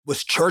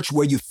Was church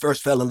where you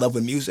first fell in love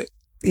with music?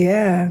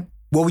 Yeah.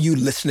 What were you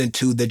listening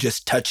to that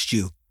just touched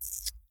you?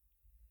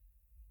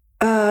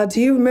 Do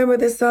you remember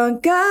this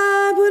song?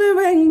 God put a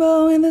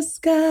rainbow in the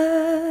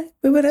sky.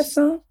 Remember that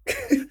song?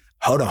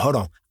 Hold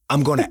on.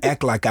 I'm going to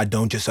act like I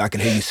don't just so I can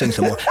hear you sing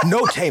some more.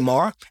 No,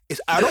 Tamar,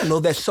 I don't know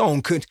that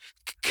song. Could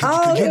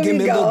you give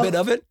me a little bit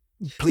of it?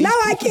 Please. No,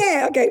 I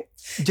can't. Okay.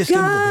 Just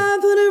God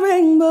put a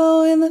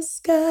rainbow in the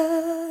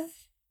sky.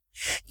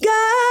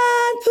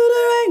 God put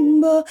a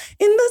rainbow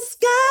in the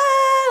sky.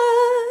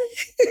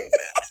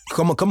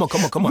 Come on.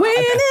 When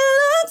it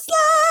looks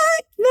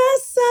like the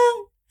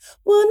sun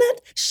will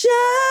not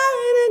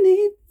shine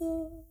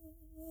anymore.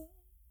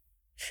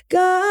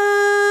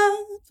 God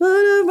put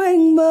a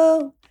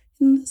rainbow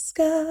in the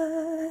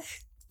sky.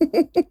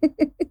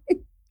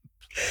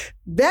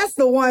 That's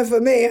the one for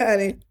me,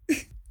 honey.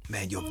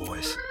 Man, your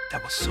voice,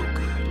 that was so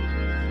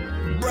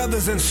good.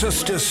 Brothers and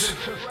sisters,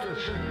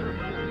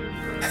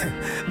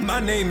 my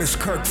name is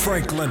Kirk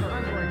Franklin,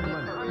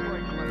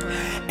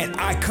 and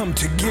I come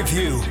to give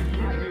you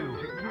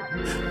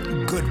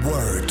good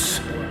words.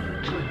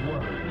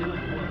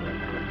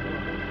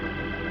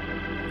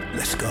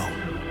 Let's go.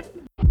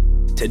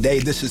 Today,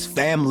 this is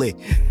family.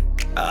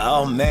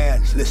 Oh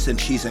man, listen,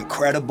 she's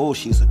incredible.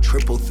 She's a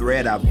triple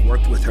threat. I've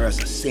worked with her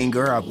as a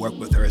singer. I've worked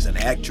with her as an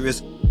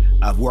actress.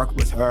 I've worked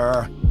with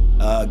her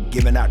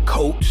giving out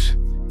coats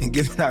and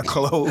giving out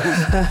clothes.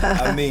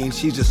 I mean,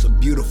 she's just a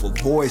beautiful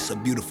voice, a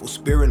beautiful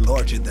spirit,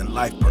 larger than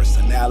life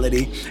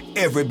personality.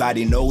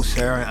 Everybody knows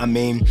her. I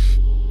mean,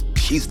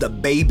 she's the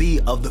baby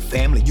of the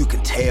family. You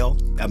can tell.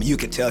 I mean, you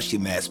can tell she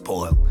mass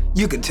spoiled.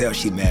 You can tell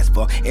she mass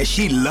spoiled, and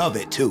she love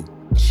it too.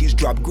 She's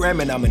dropped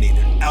Grammy-nominated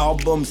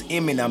albums,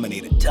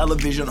 Emmy-nominated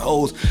television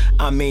hosts.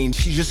 I mean,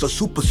 she's just a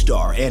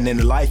superstar. And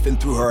in life and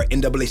through her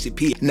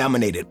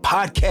NAACP-nominated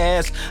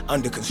podcast,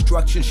 Under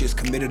Construction, she has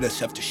committed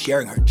herself to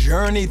sharing her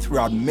journey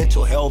throughout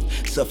mental health,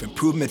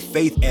 self-improvement,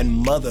 faith, and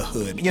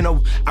motherhood. You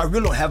know, I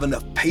really don't have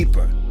enough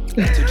paper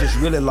to just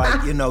really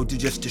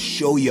to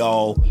show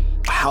y'all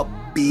how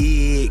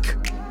big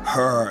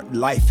her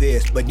life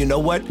is. But you know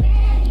what?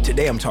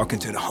 Today I'm talking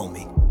to the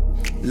homie.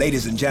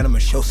 Ladies and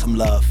gentlemen, show some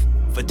love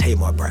for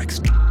Tamar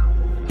Braxton.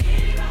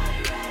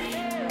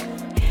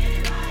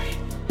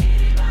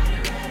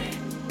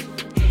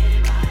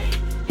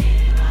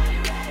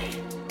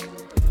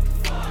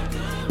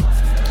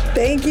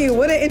 Thank you.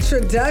 What an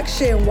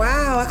introduction.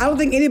 Wow. I don't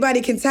think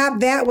anybody can top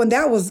that one.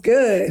 That was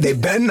good. They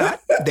better not.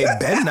 They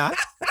better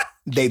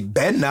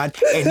not.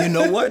 And you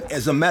know what?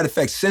 As a matter of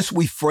fact, since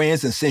we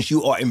friends and since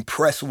you are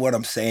impressed with what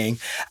I'm saying,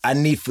 I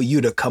need for you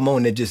to come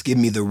on and just give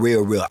me the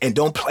real. And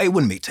don't play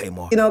with me,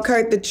 Tamar. You know,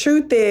 Kurt, the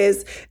truth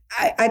is,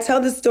 I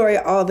tell this story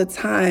all the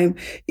time.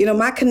 You know,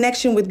 my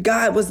connection with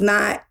God was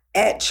not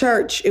at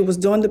church. It was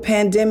during the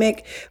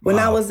pandemic, when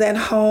I was at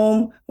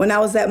home, when I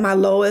was at my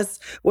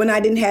lowest, when I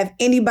didn't have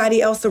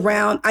anybody else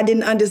around. I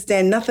didn't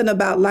understand nothing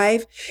about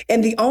life.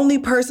 And the only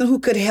person who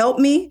could help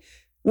me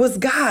was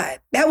God.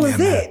 That was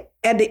it.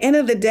 At the end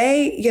of the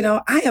day, you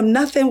know, I am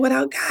nothing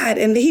without God.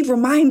 And he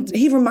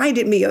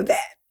reminded me of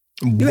that.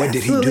 What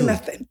did he do?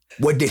 Nothing.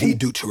 What did he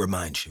do to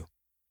remind you?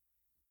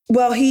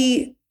 Well,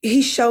 he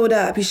showed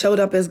up. He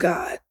showed up as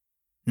God.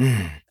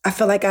 I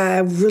feel like I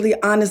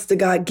really, honest to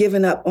God,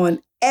 given up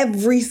on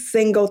every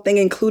single thing,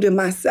 including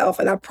myself.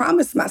 And I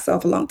promised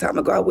myself a long time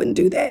ago I wouldn't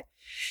do that.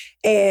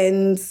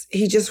 And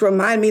he just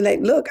reminded me,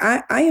 like, look,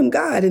 I am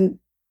God and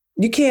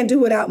you can't do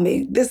without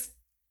me. This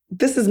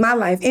is my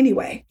life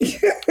anyway.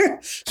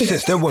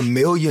 Since there were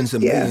millions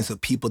and millions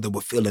of people that were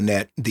feeling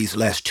that these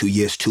last 2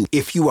 years too,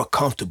 if you are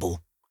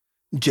comfortable,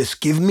 just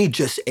give me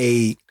just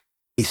a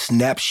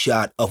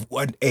snapshot of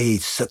what a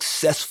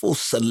successful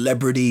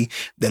celebrity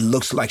that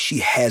looks like she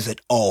has it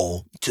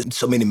all to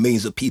so many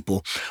millions of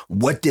people.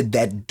 What did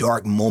that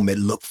dark moment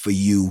look for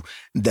you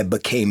that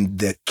became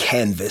the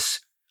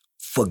canvas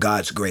for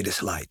God's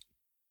greatest light?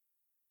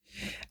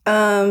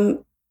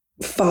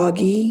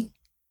 Foggy.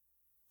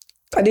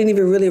 I didn't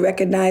even really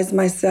recognize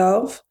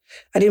myself.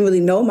 I didn't really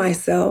know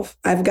myself.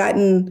 I've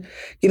gotten,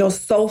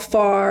 so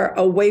far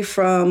away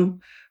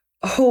from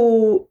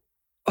who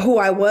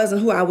I was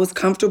and who I was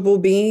comfortable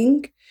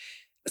being.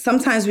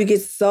 Sometimes we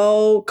get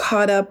so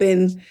caught up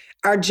in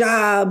our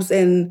jobs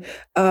and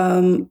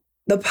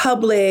the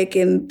public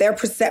and their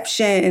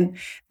perception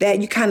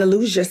that you kind of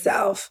lose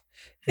yourself.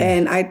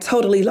 And I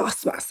totally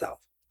lost myself.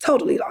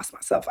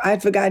 I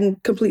had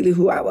forgotten completely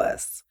who I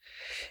was.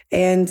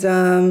 And,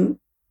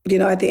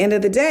 at the end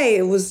of the day,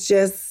 it was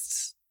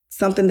just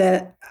something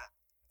that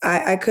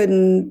I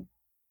couldn't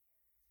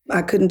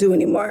do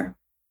anymore.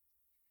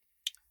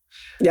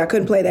 Yeah, I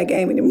couldn't play that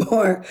game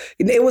anymore.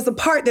 It was a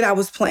part that I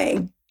was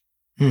playing,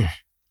 and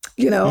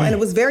it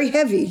was very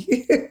heavy.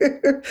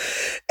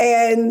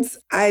 And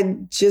I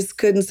just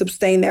couldn't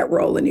sustain that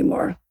role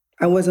anymore.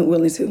 I wasn't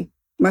willing to.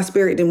 My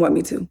spirit didn't want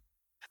me to.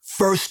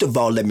 First of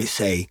all, let me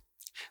say,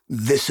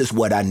 this is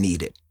what I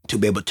needed to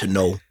be able to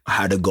know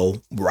how to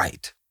go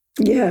right.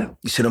 Yeah.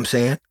 You see what I'm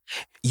saying?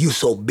 You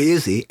so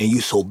busy and you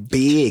so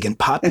big and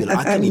popular.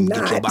 I couldn't even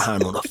get your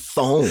behind on a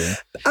phone to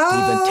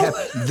even tap.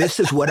 This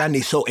is what I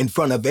need. So in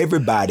front of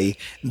everybody,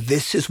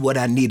 this is what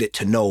I needed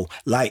to know.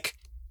 Like,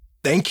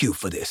 thank you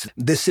for this.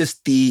 This is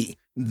the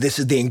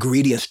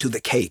ingredients to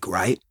the cake,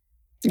 right?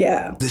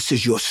 Yeah. This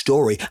is your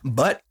story.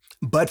 But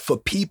for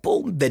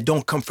people that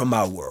don't come from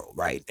our world,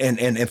 right?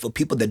 And for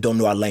people that don't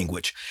know our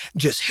language,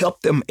 just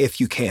help them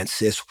if you can,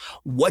 sis.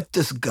 What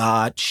does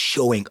God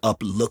showing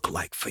up look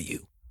like for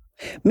you?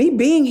 Me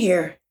being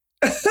here.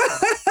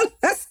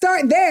 Let's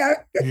start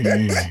there.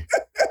 Let's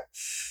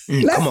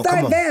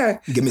start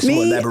there. Give me some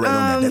more elaborate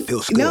on that. That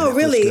feels good. No,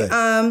 really.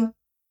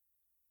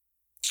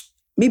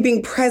 Me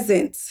being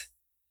present.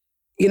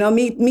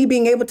 Me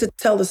being able to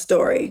tell the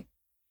story.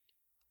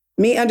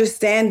 Me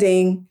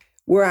understanding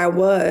where I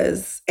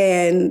was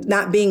and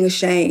not being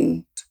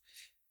ashamed.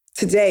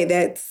 Today,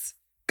 that's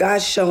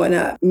God showing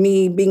up.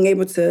 Me being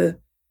able to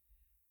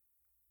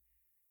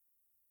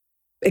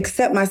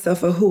accept myself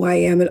for who I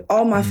am and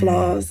all my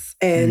flaws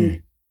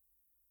and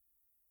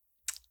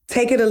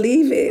take it or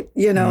leave it,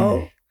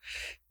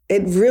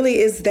 It really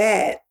is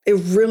that. It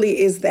really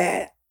is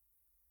that.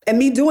 And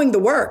me doing the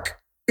work.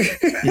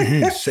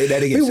 Say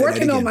that again. Me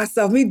working on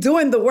myself. Me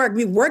doing the work.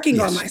 Me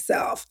working on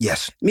myself.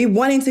 Yes. Me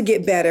wanting to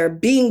get better,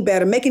 being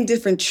better, making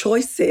different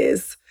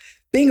choices,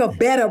 being a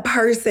better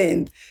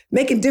person,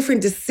 making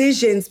different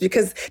decisions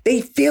because they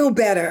feel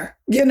better,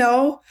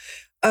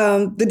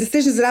 The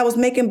decisions that I was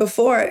making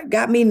before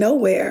got me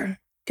nowhere,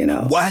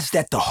 Why is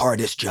that the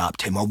hardest job,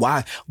 Tamar?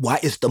 Why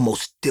is the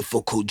most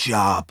difficult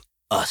job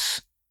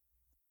us?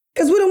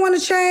 Because we don't want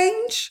to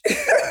change.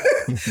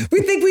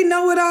 We think we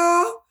know it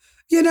all,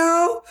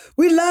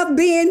 We love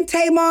being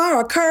Tamar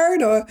or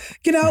Kurt or,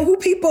 who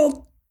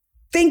people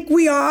think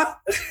we are.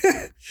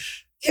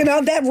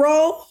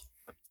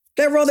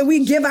 That role that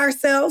we give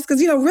ourselves.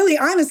 Because, really,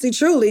 honestly,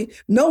 truly,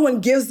 no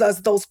one gives us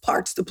those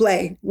parts to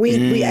play.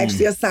 We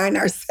actually assign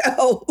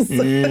ourselves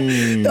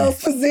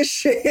those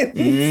positions,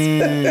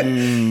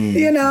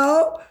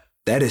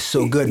 That is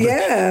so good.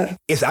 Yeah.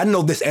 I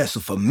know this answer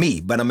for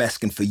me, but I'm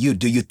asking for you.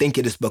 Do you think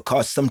it is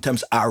because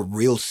sometimes our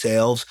real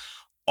selves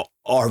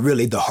are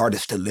really the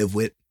hardest to live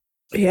with?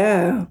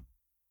 Yeah.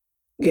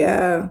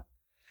 Yeah.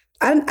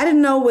 I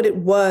didn't know what it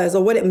was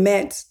or what it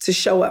meant to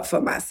show up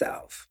for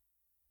myself.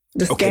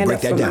 To stand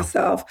up for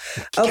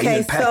myself.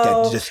 Okay,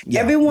 so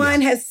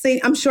everyone has seen,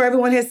 I'm sure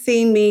everyone has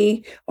seen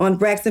me on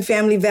Braxton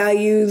Family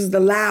Values, the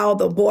loud,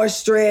 the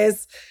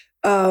boisterous,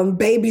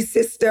 baby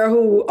sister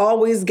who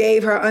always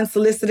gave her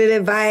unsolicited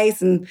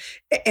advice and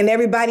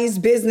everybody's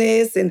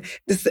business. And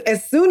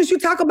as soon as you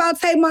talk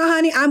about Tamar,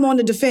 honey, I'm on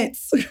the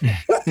defense.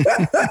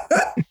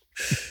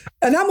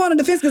 And I'm on the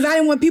defense because I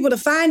didn't want people to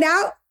find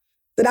out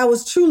that I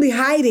was truly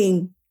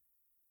hiding.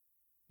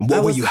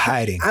 What were you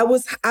hiding? I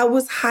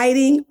was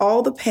hiding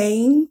all the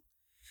pain,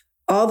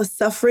 all the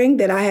suffering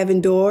that I have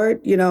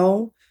endured,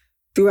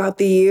 throughout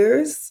the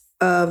years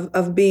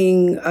of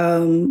being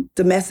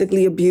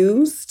domestically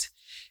abused.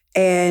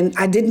 And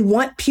I didn't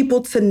want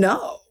people to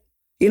know.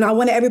 I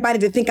wanted everybody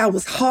to think I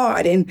was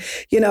hard and,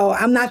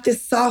 I'm not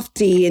this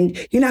softy and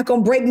you're not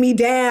going to break me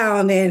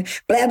down and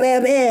blah, blah,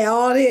 blah,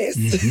 all this.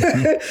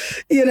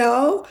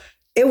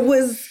 It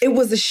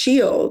was a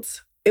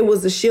shield. It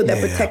was a shield that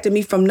protected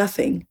me from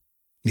nothing.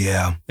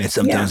 Yeah. And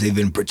sometimes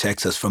even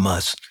protects us from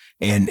us.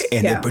 And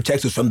it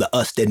protects us from the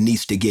us that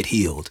needs to get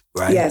healed,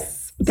 right?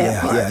 Yes.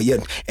 Yeah.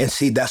 And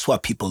see, that's why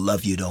people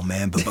love you though,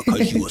 man, but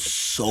because you are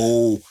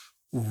so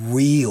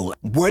real.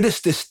 Where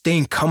does this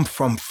thing come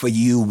from for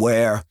you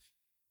where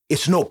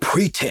it's no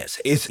pretense?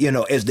 It's,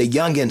 as the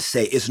youngins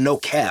say, it's no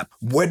cap.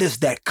 Where does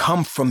that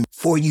come from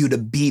for you to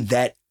be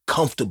that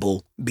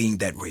comfortable being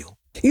that real?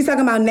 You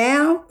talking about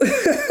now?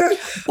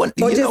 Well,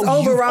 or just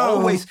overall?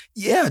 Always,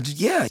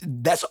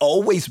 that's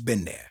always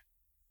been there.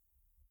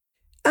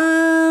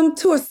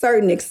 To a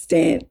certain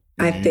extent,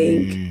 I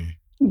think,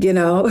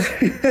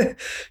 to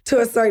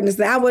a certain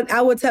extent.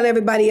 I would tell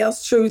everybody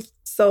else truth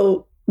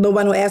so no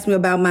one will ask me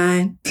about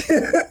mine.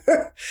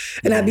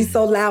 And I'd be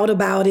so loud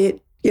about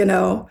it,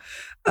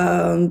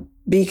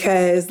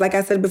 because like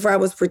I said before, I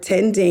was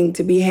pretending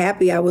to be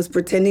happy. I was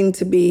pretending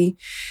to be,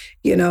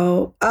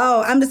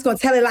 I'm just going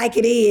to tell it like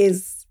it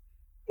is,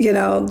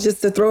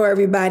 just to throw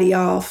everybody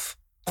off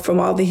from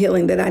all the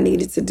healing that I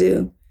needed to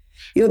do.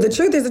 The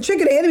truth is the trick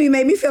of the enemy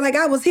made me feel like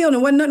I was healed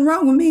and wasn't nothing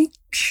wrong with me.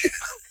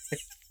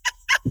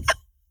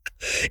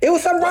 It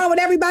was something wrong with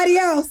everybody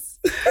else.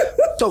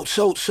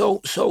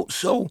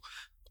 So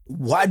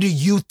why do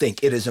you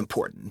think it is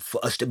important for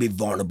us to be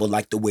vulnerable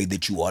like the way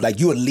that you are? Like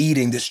you are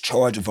leading this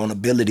charge of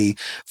vulnerability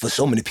for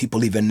so many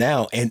people even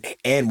now.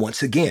 And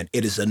once again,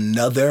 it is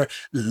another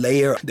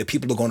layer that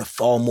people are going to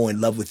fall more in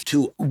love with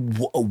too.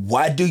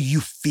 Why do you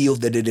feel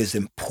that it is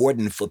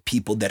important for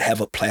people that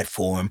have a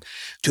platform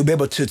to be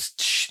able to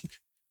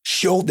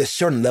show this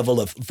certain level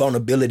of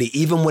vulnerability,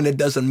 even when it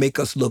doesn't make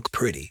us look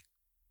pretty?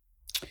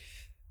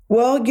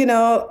 Well,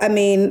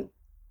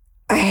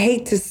 I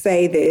hate to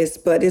say this,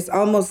 but it's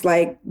almost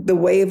like the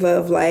wave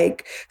of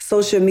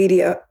social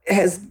media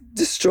has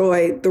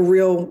destroyed the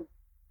real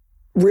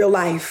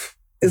life,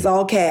 It's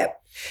all cap.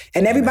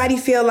 And everybody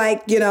feel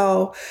like, you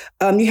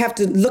have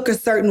to look a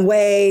certain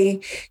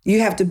way. You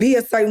have to be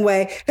a certain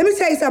way. Let me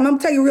tell you something. I'm going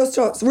to tell you a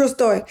real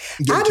story.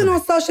 I've been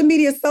on social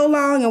media so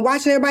long and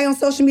watching everybody on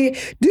social media.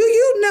 Do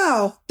you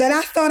know that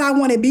I thought I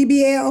wanted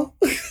BBL?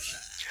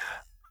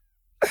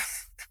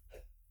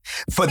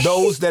 For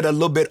those that are a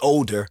little bit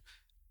older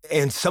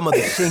and some of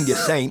the senior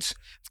saints,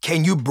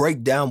 can you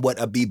break down what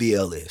a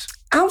BBL is?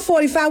 I'm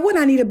 45. What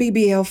I need a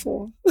BBL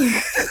for?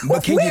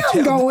 But can Where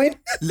I'm going?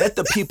 Let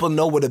the people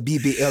know what a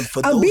BBL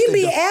for a those. A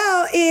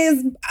BBL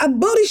is a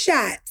booty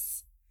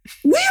shots.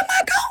 Where am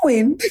I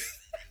going?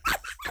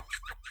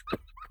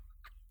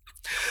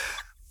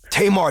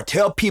 Tamar,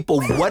 tell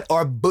people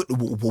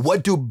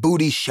what do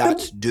booty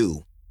shots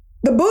do?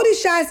 The booty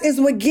shots is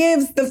what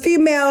gives the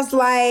females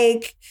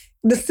like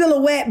the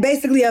silhouette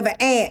basically of an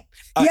ant.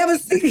 You ever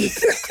see?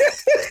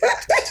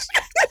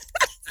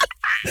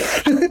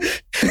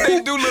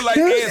 They do look like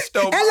ants,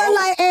 though. They look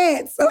like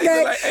ants,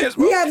 okay? Like ants,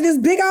 you have this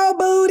big old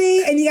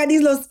booty and you got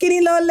these little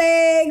skinny little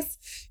legs.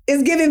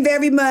 It's giving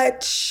very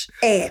much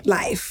ant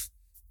life.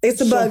 It's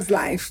a bug's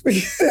life.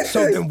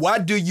 So then why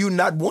do you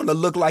not want to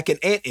look like an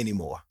ant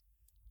anymore?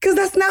 Because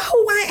that's not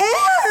who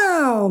I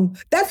am.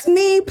 That's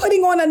me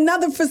putting on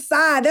another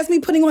facade. That's me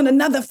putting on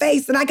another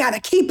face and I got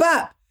to keep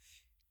up.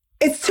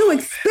 It's too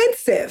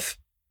expensive.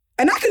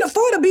 And I can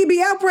afford a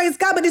BBL, praise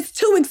God, but it's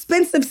too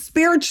expensive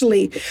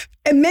spiritually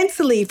and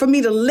mentally for me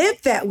to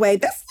live that way.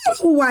 That's not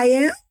who I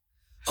am.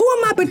 Who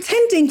am I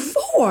pretending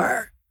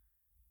for?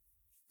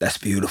 That's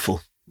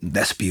beautiful.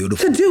 That's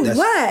beautiful. To do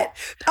what?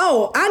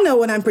 Oh, I know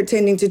what I'm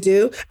pretending to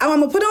do. I'm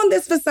going to put on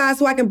this facade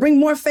so I can bring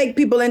more fake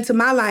people into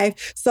my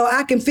life so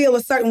I can feel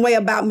a certain way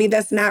about me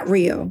that's not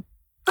real.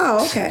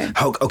 Oh, okay.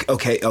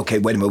 Okay.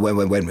 Wait a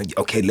minute.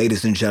 Okay,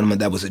 ladies and gentlemen,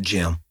 that was a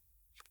gem.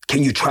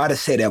 Can you try to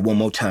say that one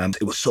more time?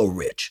 It was so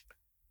rich.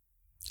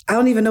 I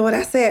don't even know what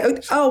I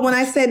said. Oh, when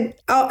I said,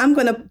 I'm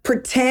going to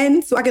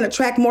pretend so I can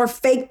attract more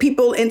fake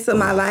people into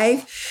my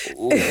life.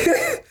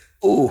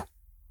 Ooh.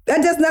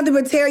 That does nothing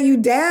but tear you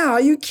down. Are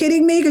you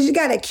kidding me? Because you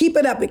got to keep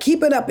it up and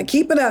keep it up and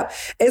keep it up.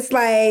 It's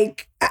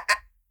like,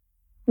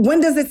 when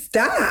does it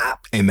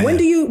stop? Amen.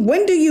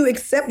 When do you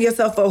accept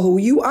yourself for who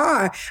you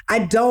are? I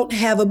don't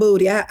have a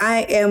booty.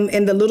 I am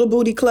in the little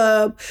booty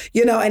club,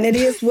 and it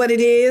is what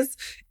it is.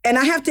 And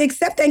I have to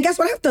accept that. And guess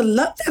what? I have to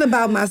love that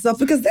about myself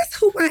because that's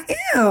who I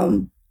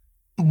am.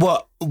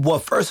 Well,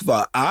 first of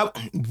all, I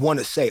want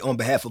to say on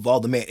behalf of all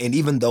the men, and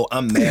even though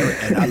I'm married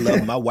and I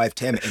love my wife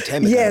Tammy, and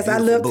Tammy, yes, I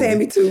love booty.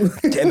 Tammy too.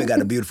 Tammy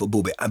got a beautiful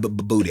booty.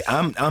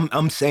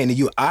 I'm saying to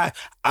you, I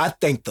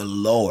thank the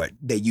Lord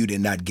that you did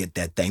not get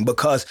that thing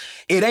because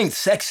it ain't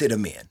sexy to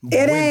men.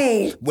 It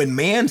ain't. When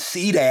men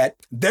see that,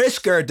 they're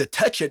scared to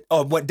touch it,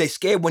 or what they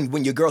scared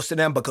when your girl sit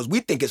down because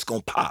we think it's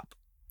gonna pop.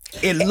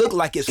 It looked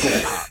like it's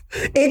gonna pop.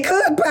 It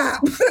could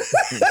pop.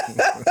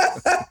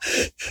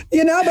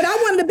 But I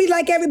wanted to be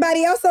like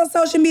everybody else on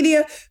social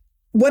media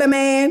with a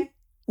man,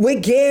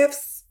 with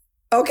gifts,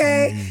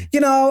 okay?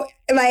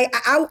 Like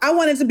I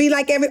wanted to be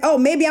like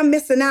maybe I'm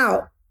missing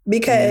out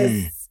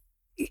because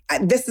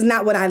this is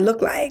not what I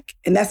look like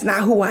and that's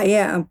not who I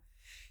am.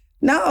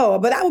 No,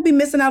 but I would be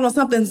missing out on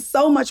something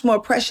so much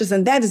more precious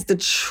and that is the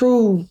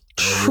true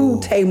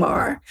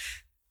Tamar.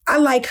 I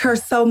like her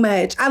so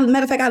much.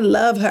 Matter of fact, I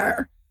love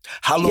her.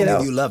 How long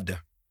have you loved her?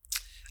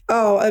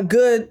 Oh, a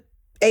good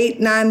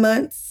 8-9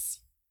 months.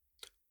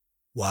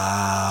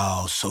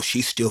 Wow. So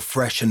she's still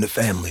fresh in the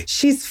family.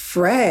 She's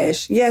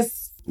fresh,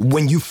 yes.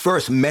 When you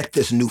first met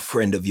this new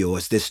friend of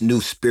yours, this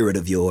new spirit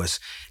of yours,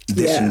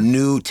 this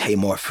new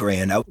Tamar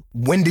friend,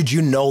 when did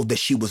you know that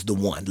she was the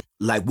one?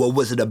 Like, what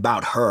was it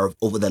about her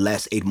over the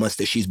last 8 months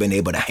that she's been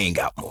able to hang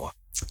out more?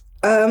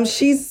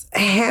 She's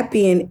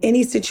happy in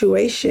any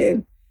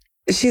situation.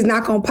 She's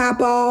not going to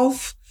pop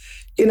off.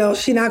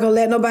 She's not going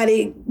to let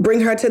nobody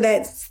bring her to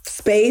that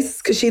space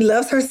because she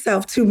loves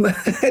herself too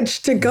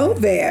much to go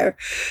there.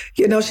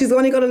 She's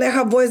only going to let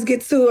her voice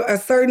get to a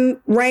certain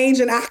range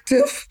and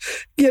octave,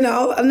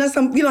 unless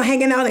I'm,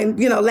 hanging out and,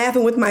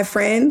 laughing with my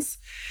friends.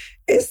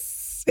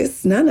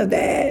 It's none of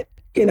that.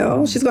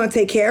 She's going to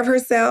take care of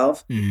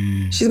herself.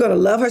 She's going to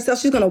love herself.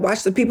 She's going to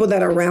watch the people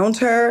that are around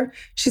her.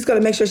 She's going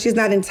to make sure she's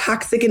not in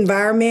toxic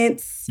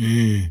environments.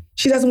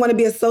 She doesn't want to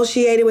be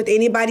associated with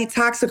anybody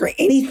toxic or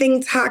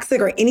anything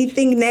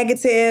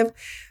negative.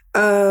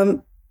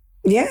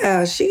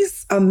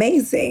 She's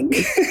amazing.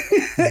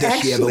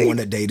 Does she ever want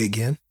to date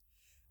again?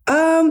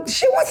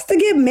 She wants to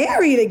get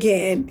married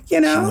again, She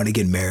want to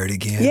get married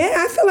again? Yeah,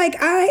 I feel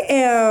like I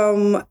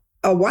am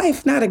a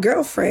wife, not a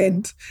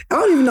girlfriend. I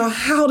don't even know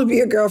how to be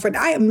a girlfriend.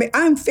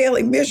 I'm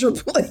failing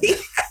miserably.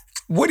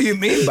 What do you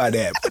mean by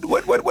that?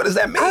 What does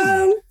that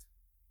mean?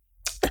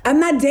 I'm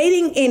not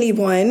dating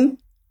anyone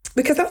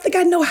because I don't think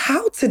I know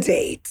how to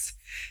date.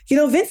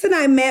 Vince and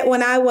I met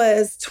when I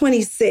was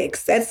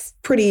 26. That's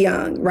pretty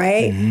young,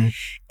 right? Mm-hmm.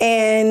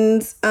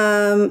 And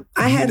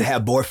I had to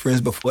have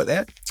boyfriends before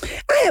that?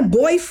 I had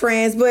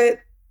boyfriends, but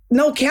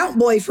no count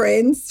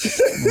boyfriends.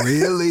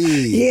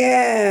 Really?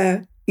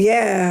 Yeah.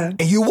 Yeah.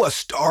 And you were a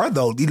star,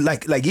 though.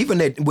 Like even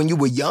when you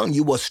were young,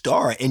 you were a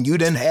star, and you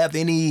didn't have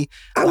any.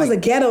 I was a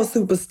ghetto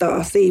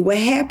superstar. See, what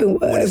happened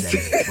was, What does that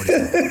mean? What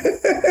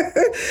does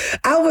that mean?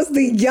 I was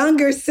the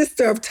younger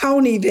sister of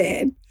Tony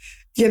then.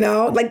 You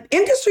know, like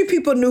industry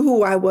people knew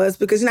who I was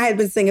because, I had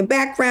been singing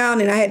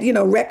background and I had,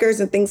 records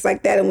and things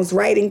like that and was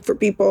writing for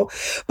people.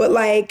 But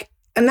like,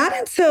 not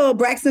until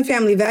Braxton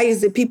Family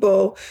Values did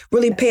people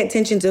really pay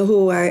attention to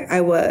who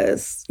I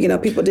was.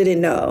 People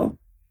didn't know.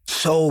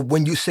 So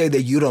when you say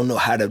that you don't know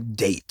how to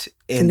date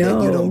and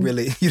that you don't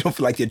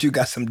feel like that you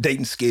got some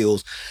dating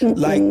skills,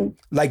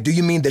 like, do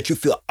you mean that you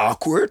feel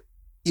awkward?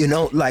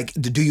 Like,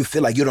 do you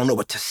feel like you don't know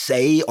what to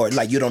say or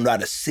like you don't know how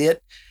to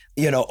sit?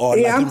 Or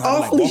yeah, I'm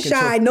awfully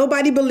shy.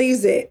 Nobody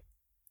believes it.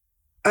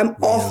 I'm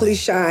awfully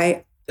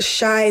shy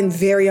and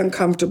very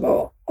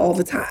uncomfortable all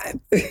the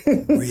time.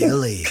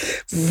 Really?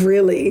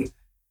 Really.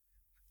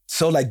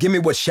 So like, give me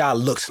what shy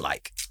looks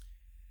like.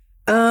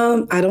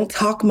 I don't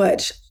talk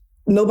much.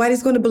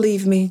 Nobody's going to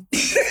believe me.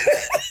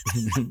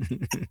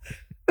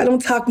 I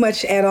don't talk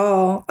much at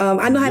all.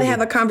 I know how to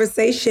have a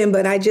conversation,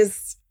 but I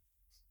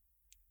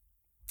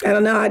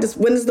don't know.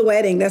 When is the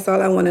wedding? That's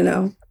all I want to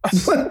know.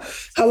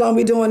 How long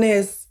we doing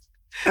this?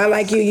 I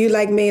like you, you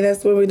like me.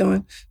 That's what we're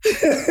doing.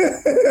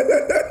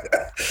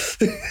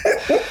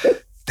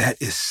 That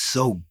is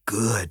so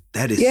good.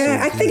 That is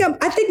I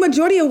think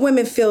majority of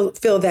women feel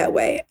that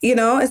way.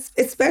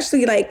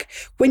 Especially like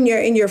when you're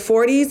in your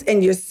 40s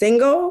and you're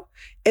single.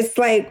 It's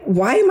like,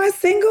 why am I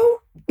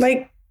single?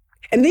 Like,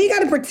 and then you got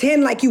to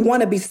pretend like you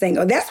want to be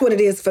single. That's what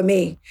it is for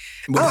me.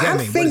 What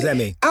does that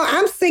mean? Oh,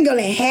 I'm single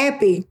and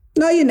happy.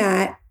 No, you're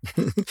not.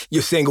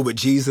 You're single with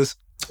Jesus?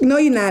 No,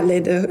 you're not,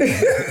 Linda.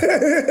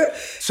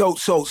 So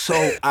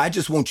I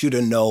just want you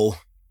to know,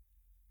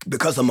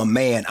 because I'm a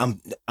man,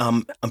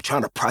 I'm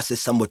trying to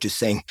process some of what you're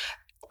saying.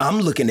 I'm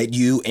looking at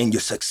you and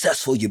you're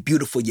successful, you're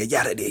beautiful, you're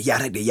yada,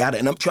 yada, yada.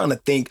 And I'm trying to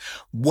think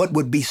what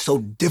would be so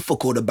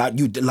difficult about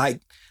you.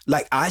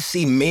 Like I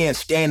see men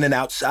standing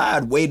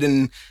outside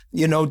waiting,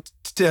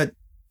 to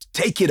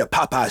take you to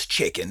Popeye's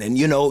Chicken and,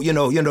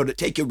 to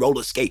take you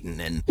roller skating.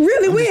 And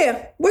really,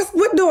 where?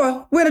 What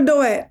door? Where the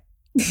door at?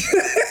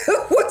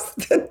 What's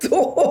the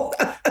door?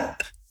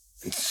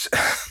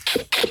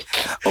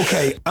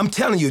 Okay, I'm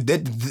telling you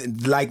that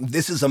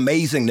this is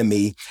amazing to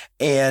me.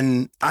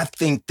 And I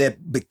think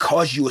that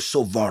because you are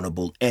so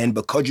vulnerable and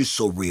because you're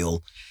so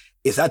real,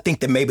 I think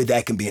that maybe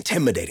that can be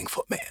intimidating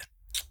for a man.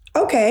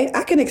 Okay,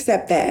 I can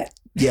accept that.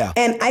 Yeah.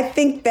 And I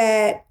think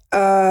that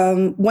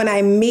when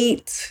I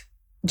meet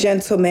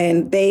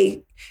gentlemen,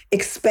 they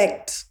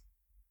expect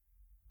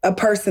a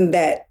person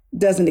that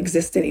doesn't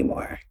exist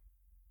anymore.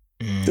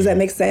 Does that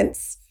make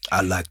sense?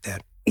 I like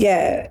that.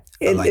 Yeah.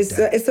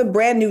 It's a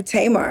brand new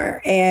Tamar,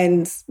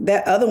 and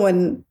that other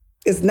one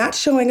is not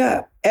showing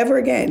up ever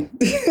again.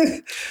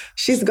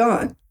 She's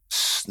gone.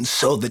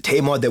 So the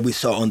Tamar that we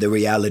saw on the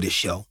reality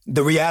show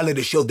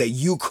that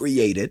you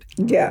created.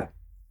 Yeah.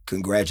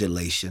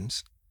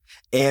 Congratulations.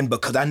 And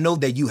because I know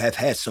that you have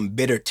had some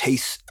bitter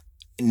tastes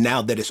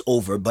now that it's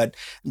over, but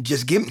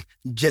just give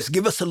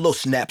us a little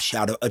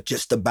snapshot of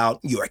just about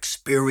your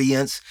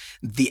experience,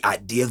 the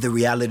idea of the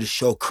reality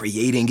show,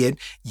 creating it.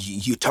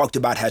 You talked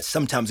about how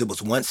sometimes it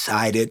was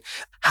one-sided.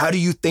 How do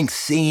you think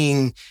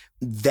seeing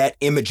that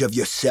image of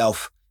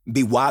yourself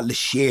be widely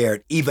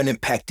shared even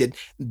impacted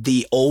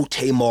the old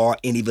Tamar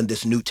and even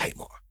this new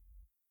Tamar?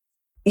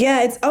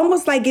 Yeah, it's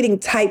almost like getting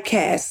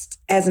typecast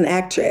as an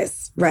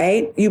actress,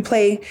 right? You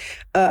play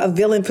a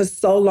villain for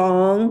so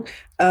long,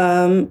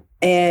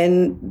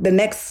 and the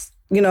next,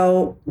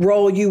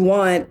 role you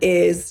want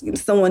is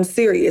someone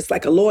serious,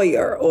 like a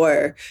lawyer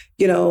or,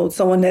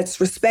 someone that's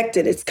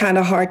respected. It's kind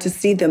of hard to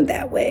see them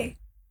that way,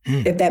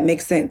 if that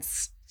makes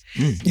sense.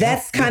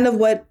 That's kind of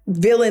what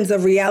villains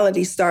of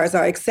reality stars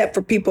are, except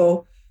for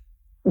people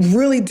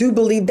really do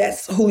believe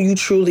that's who you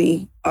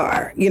truly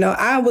are.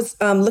 I was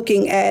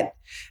looking at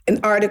an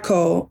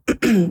article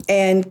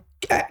and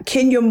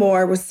Kenya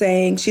Moore was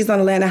saying, she's on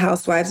Atlanta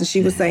Housewives, and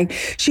she was saying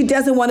she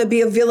doesn't want to be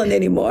a villain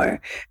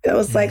anymore. And I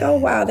was like, oh,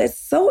 wow, that's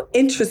so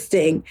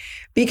interesting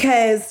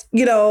because,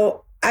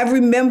 I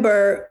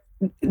remember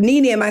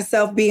Nene and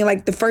myself being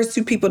like the first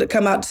two people to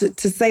come out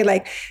to say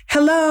like,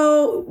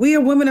 hello, we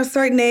are women of a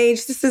certain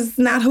age. This is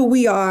not who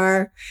we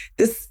are.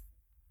 This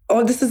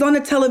is on a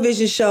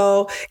television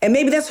show. And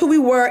maybe that's who we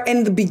were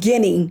in the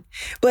beginning.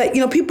 But,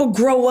 people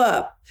grow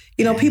up.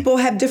 People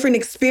have different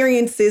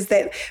experiences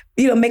that,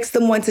 makes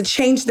them want to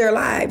change their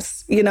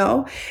lives,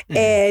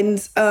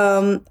 And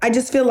I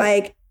just feel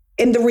like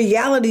in the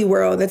reality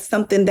world, that's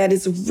something that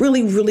is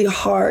really, really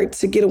hard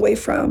to get away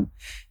from,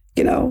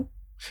 Even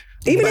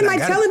in my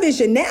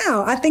television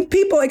now, I think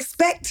people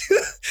expect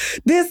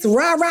this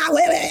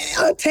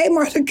rah-rah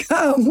Tamar to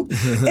come.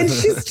 And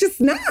she's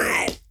just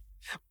not.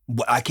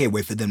 Well, I can't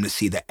wait for them to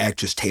see the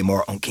actress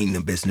Tamar on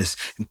Kingdom Business.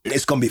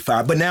 It's going to be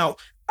fire. But now,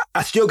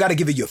 I still got to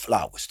give you your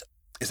flowers.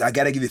 I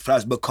got to give you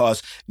flowers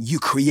because you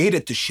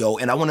created the show,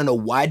 and I want to know,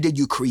 why did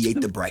you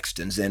create the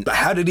Braxtons, and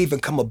how did it even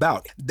come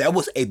about? That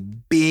was a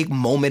big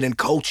moment in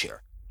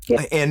culture.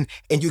 Yeah. And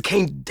you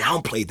can't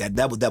downplay that.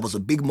 That was a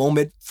big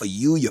moment for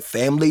you, your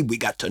family. We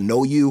got to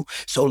know you.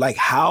 So like,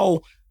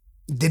 how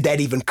did that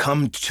even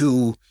come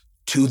to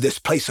this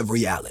place of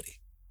reality?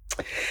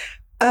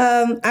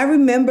 I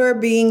remember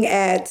being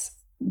at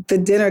the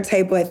dinner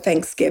table at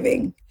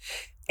Thanksgiving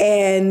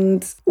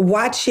and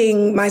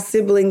watching my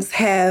siblings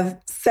have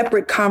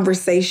separate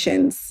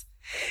conversations.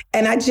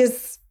 And I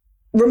just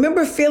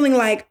remember feeling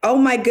like, oh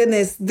my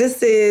goodness,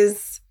 this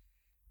is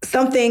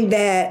something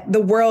that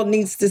the world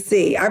needs to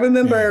see. I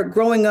remember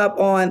growing up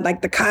on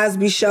like the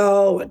Cosby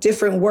Show, A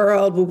Different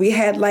World, where we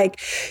had like,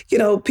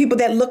 people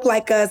that looked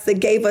like us that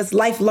gave us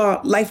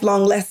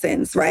lifelong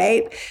lessons,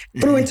 right?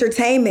 Through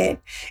entertainment.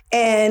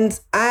 And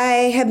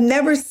I have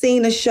never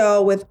seen a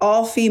show with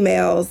all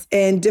females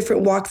in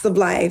different walks of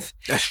life.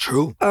 That's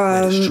true.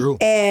 That is true.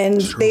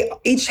 And they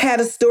each had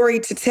a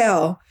story to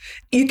tell.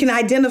 You can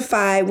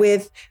identify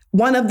with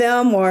one of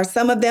them or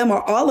some of them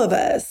or all of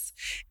us.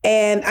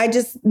 And I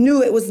just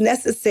knew it was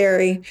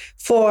necessary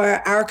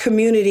for our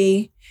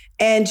community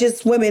and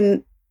just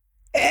women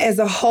as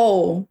a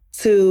whole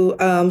to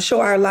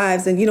show our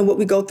lives and, what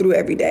we go through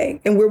every day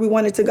and where we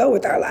wanted to go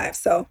with our lives.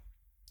 So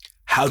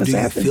how do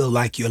you feel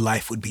like your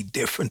life would be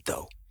different,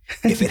 though,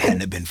 if it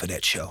hadn't been for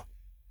that show?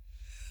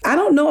 I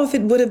don't know if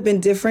it would have been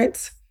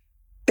different.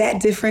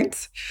 That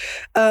different.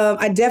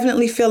 I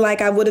definitely feel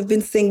like I would have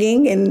been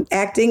singing and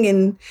acting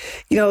and,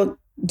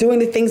 doing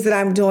the things that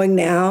I'm doing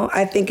now.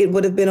 I think it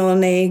would have been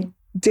on a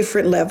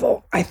different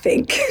level, I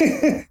think.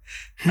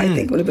 I think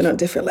it would have been on a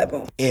different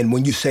level. And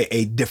when you say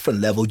a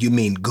different level, you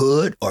mean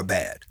good or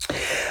bad?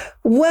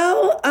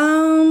 Well,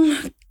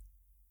 I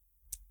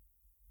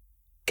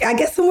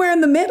guess somewhere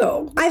in the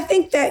middle. I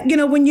think that,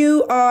 when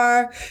you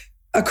are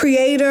a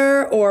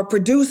creator or a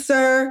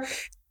producer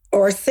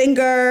or a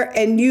singer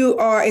and you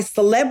are a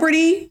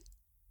celebrity,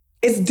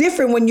 it's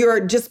different when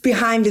you're just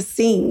behind the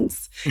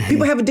scenes.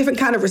 People have a different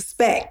kind of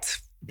respect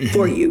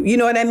for you. You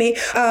know what I mean?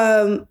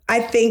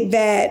 I think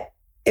that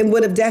it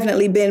would have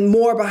definitely been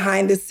more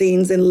behind the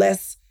scenes and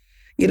less,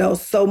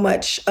 so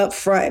much up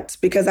front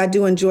because I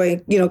do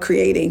enjoy,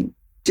 creating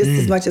just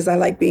as much as I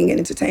like being an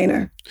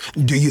entertainer.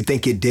 Do you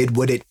think it did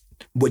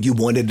what you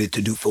wanted it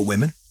to do for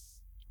women?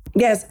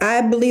 Yes,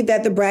 I believe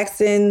that the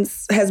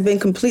Braxtons has been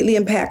completely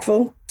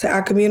impactful to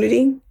our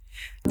community.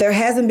 There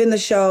hasn't been the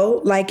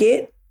show like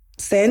it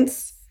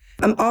since.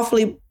 I'm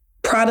awfully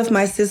proud of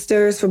my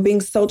sisters for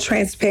being so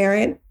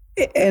transparent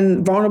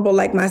and vulnerable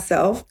like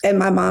myself, and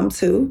my mom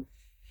too.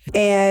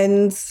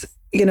 And,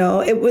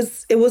 it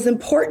was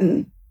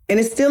important, and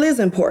it still is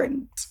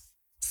important.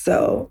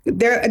 So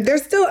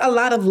there's still a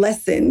lot of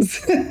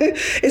lessons,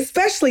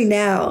 especially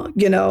now,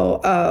 we've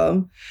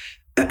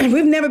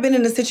never been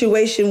in a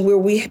situation where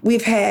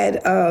we've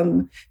had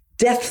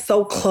death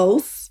so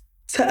close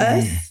to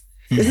us.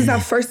 This is our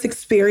first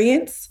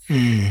experience.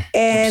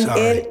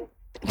 And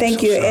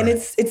thank you. And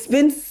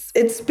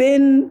it's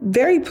been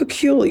very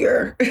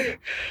peculiar,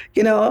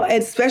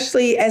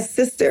 especially as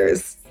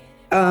sisters.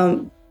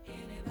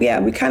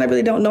 We kind of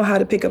really don't know how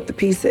to pick up the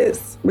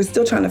pieces. We're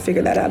still trying to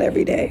figure that out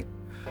every day.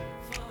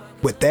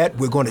 With that,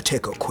 we're going to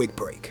take a quick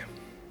break.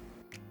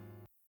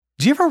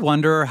 Do you ever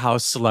wonder how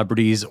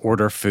celebrities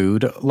order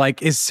food?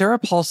 Like, is Sarah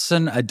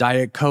Paulson a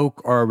Diet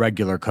Coke or a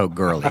regular Coke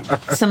girlie?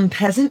 Some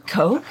peasant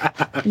Coke?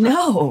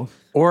 No.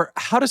 Or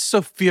how does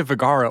Sofia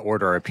Vergara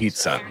order a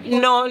pizza?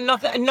 No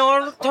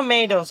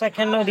tomatoes. I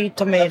cannot eat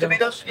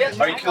tomatoes. Yes.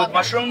 Are you cool with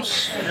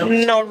mushrooms?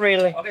 Not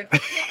really. Okay.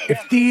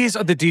 If these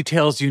are the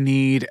details you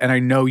need, and I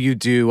know you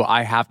do,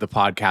 I have the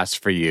podcast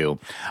for you.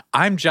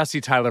 I'm Jesse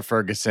Tyler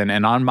Ferguson,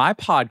 and on my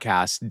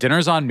podcast,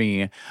 Dinners on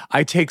Me,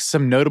 I take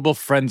some notable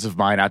friends of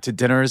mine out to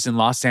dinners in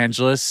Los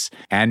Angeles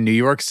and New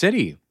York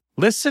City.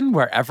 Listen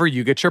wherever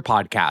you get your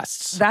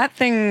podcasts. That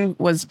thing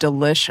was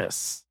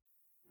delicious.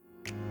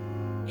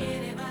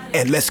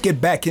 And let's get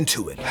back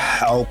into it.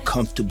 How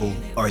comfortable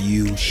are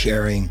you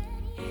sharing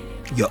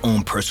your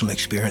own personal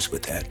experience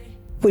with that?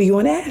 What do you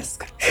want to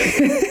ask?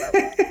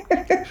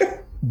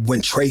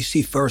 When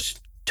Tracy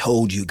first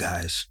told you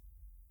guys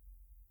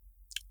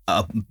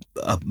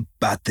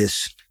about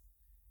this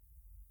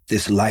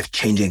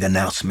life-changing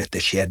announcement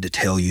that she had to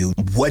tell you,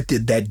 what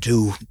did that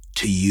do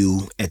to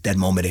you at that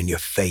moment in your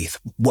faith?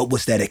 What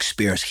was that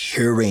experience,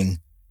 hearing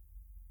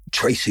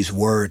Tracy's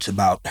words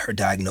about her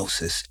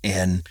diagnosis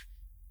and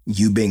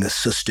you being a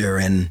sister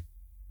and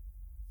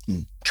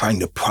trying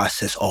to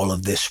process all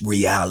of this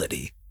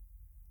reality?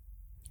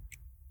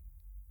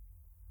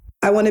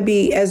 I want to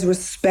be as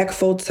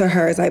respectful to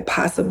her as I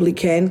possibly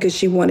can because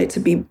she wanted to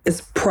be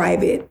as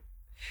private.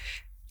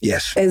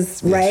 Yes.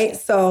 Right?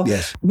 So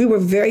yes. We were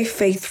very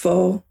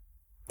faithful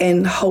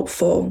and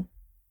hopeful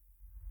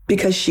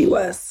because she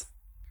was.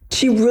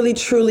 She really,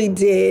 truly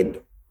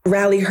did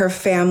rally her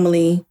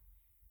family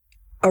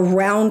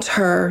around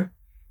her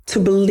to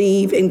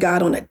believe in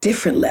God on a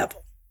different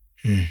level.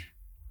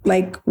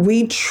 Like,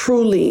 we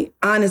truly,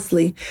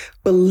 honestly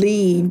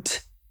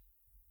believed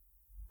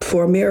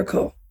for a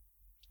miracle.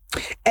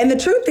 And the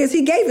truth is,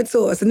 he gave it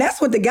to us. And that's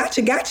what the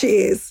gotcha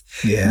is.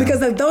 Yeah.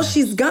 Because although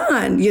she's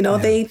gone,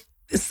 they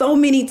so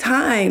many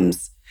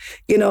times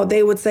you know,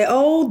 they would say,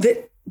 oh,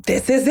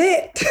 this is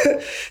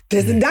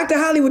it. Dr.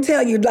 Holly would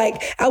tell you,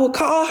 like, I would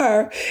call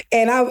her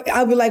and I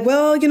would be like,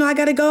 well, you know, I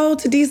got to go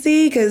to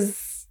DC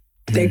because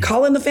they're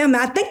calling the family.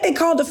 I think they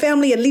called the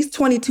family at least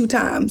 22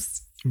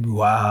 times.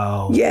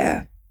 Wow.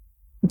 Yeah.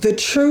 The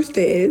truth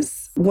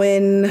is,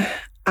 when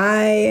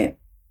I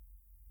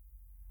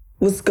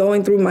was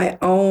going through my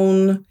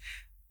own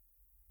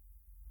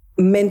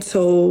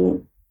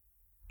mental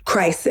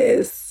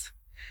crisis,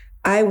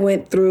 I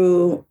went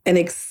through an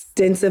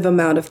extensive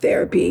amount of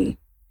therapy.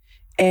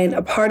 And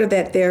a part of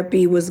that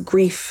therapy was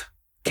grief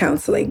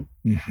counseling.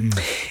 Mm-hmm.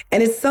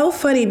 And it's so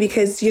funny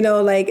because, you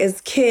know, like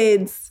as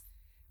kids,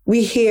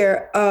 we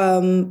hear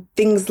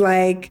things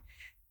like,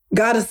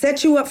 God will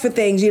set you up for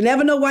things. You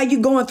never know why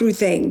you're going through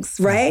things,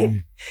 right? Mm-hmm.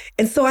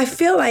 And so I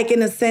feel like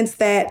in a sense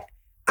that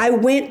I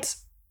went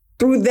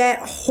through that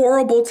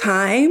horrible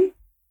time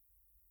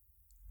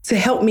to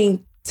help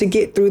me to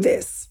get through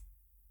this.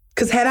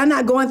 Because had I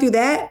not gone through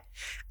that,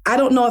 I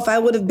don't know if I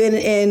would have been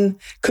in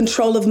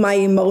control of my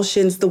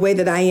emotions the way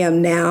that I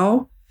am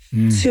now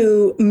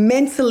to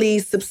mentally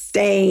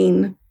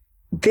sustain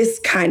this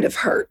kind of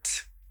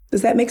hurt.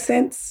 Does that make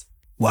sense?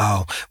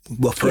 Wow.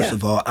 Well, first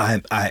of all,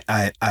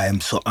 I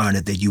am so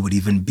honored that you would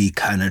even be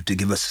kind enough to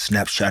give us a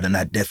snapshot, and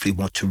I definitely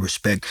want to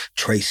respect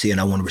Tracy, and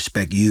I want to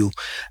respect you.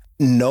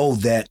 Know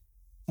that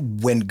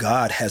when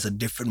God has a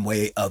different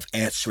way of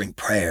answering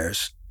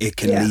prayers, it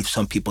can leave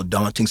some people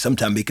daunting.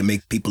 Sometimes it can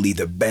make people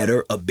either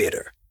better or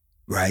bitter,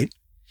 right?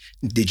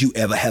 Did you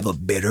ever have a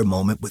bitter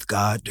moment with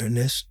God during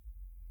this?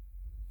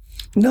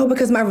 No,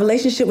 because my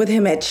relationship with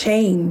him had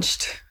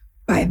changed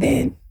by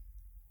then.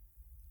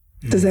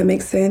 Does that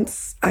make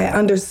sense? I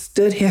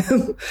understood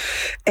him.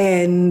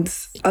 And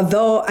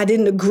although I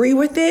didn't agree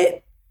with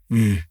it,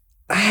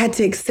 I had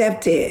to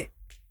accept it.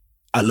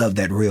 I love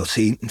that real.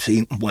 See,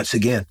 once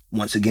again,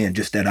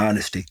 just that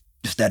honesty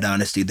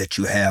that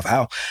you have.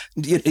 How,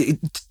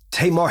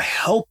 Tamar,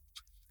 help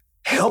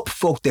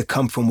folk that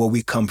come from where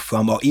we come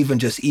from, or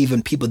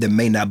even people that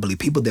may not believe,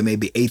 people that may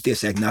be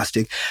atheist,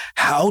 agnostic.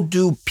 How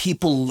do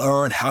people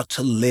learn how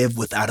to live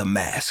without a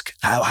mask?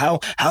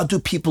 How do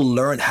people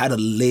learn how to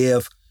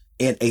live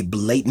in a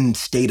blatant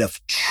state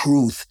of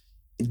truth,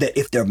 that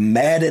if they're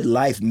mad at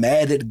life,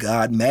 mad at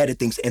God, mad at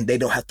things, and they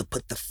don't have to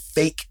put the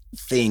fake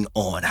thing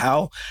on?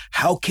 How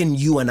can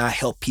you and I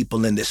help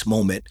people in this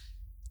moment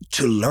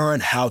to learn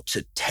how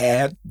to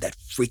tab that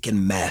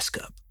freaking mask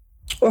up?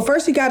 Well,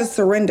 first you got to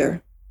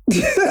surrender.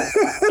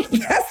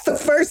 That's the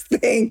first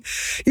thing.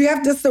 You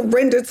have to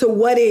surrender to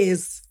what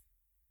is.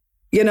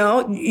 You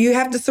know, you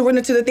have to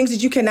surrender to the things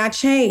that you cannot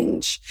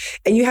change.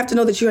 And you have to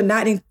know that you're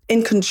not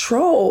in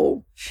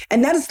control.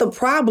 And that is the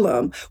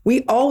problem.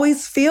 We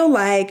always feel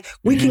like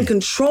we can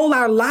control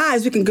our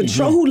lives. We can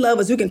control who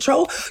loves us. We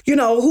control, you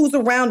know, who's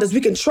around us.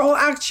 We control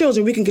our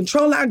children. We can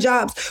control our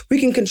jobs. We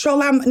can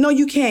control our... No,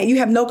 you can't. You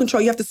have no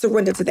control. You have to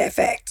surrender to that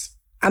fact.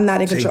 I'm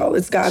not in control.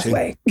 It's God's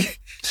way.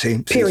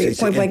 Period.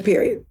 Point blank,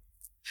 period.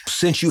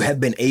 Since you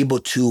have been able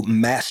to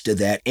master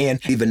that,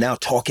 and even now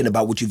talking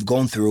about what you've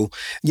gone through,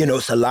 you know,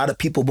 it's a lot of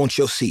people want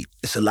your seat.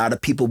 It's a lot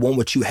of people want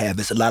what you have.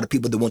 It's a lot of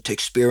people that want to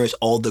experience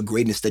all the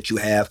greatness that you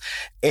have.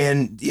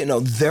 And, you know,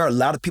 there are a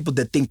lot of people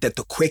that think that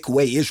the quick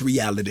way is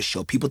reality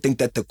show. People think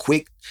that the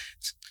quick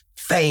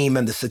fame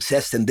and the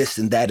success and this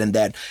and that and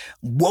that.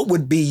 What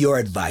would be your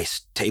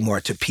advice, Tamar,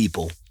 to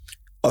people,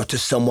 or to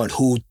someone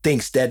who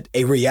thinks that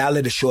a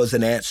reality show is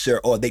an answer,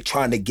 or they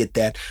trying to get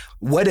that?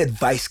 What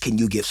advice can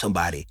you give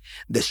somebody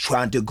that's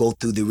trying to go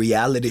through the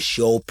reality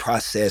show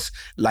process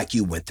like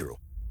you went through?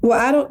 Well,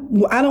 I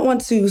don't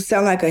want to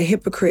sound like a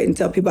hypocrite and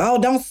tell people, oh,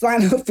 don't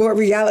sign up for a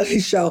reality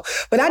show.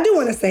 But I do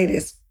want to say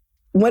this.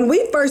 When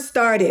we first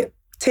started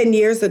 10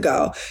 years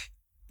ago,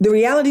 the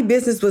reality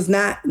business was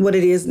not what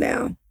it is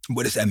now.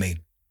 What does that mean?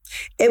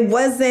 It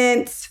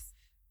wasn't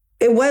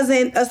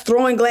us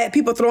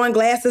people throwing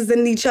glasses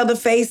in each other's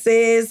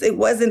faces. It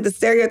wasn't the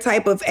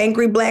stereotype of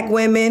angry Black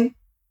women.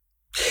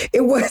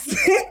 It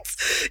wasn't,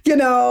 you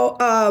know,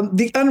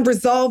 the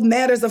unresolved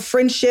matters of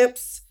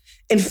friendships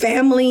and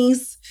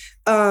families.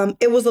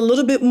 It was a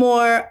little bit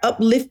more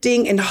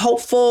uplifting and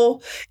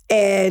hopeful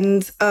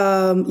and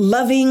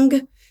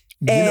loving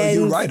and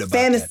you're right about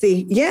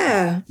fantasy. That.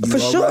 Yeah, you for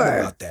sure. Right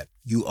about that.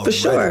 You are for right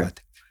sure. About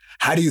that.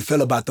 How do you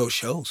feel about those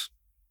shows?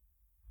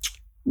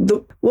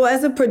 Well,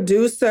 as a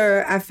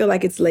producer, I feel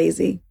like it's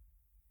lazy.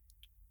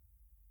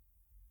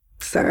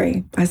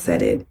 Sorry, I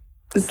said it.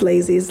 It's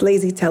lazy. It's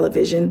lazy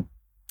television.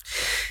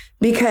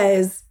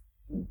 Because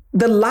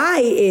the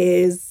lie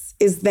is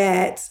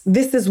that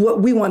this is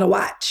what we want to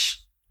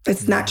watch.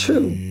 It's not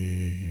true.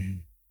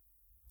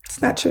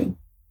 It's not true.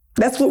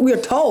 That's what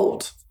we're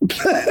told.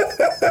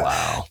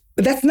 Wow.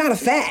 But that's not a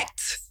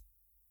fact.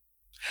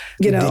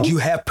 You know? Did you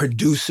have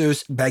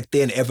producers back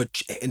then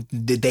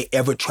did they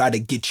ever try to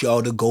get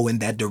y'all to go in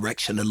that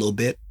direction a little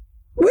bit?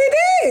 We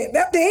did.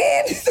 At the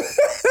end,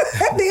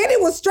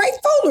 it was straight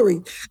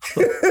foolery.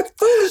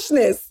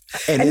 Foolishness.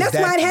 And that's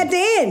why it had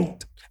to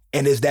end.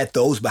 And is that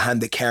those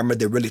behind the camera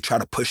that really try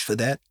to push for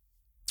that?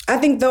 I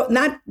think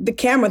not the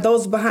camera,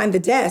 those behind the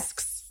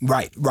desks.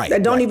 Right.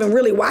 that don't even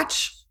really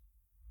watch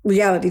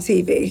reality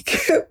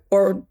TV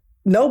or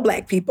know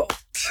Black people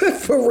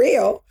for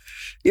real,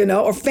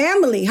 or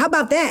family. How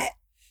about that?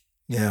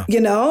 Yeah.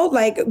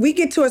 Like we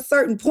get to a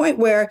certain point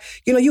where,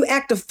 you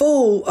act a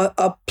fool,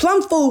 a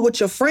plumb fool with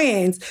your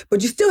friends,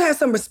 but you still have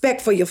some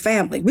respect for your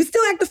family. We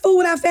still act a fool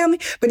with our family,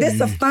 but that's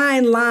a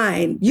fine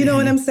line. You know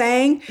what I'm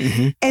saying?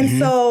 And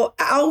so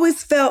I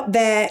always felt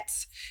that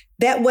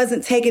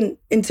wasn't taken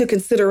into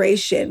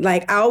consideration.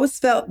 Like I always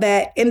felt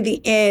that in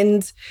the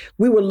end,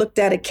 we were looked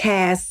at a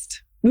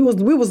caste. We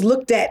was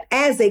looked at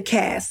as a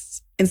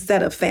caste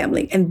instead of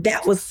family. And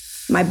that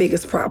was my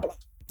biggest problem.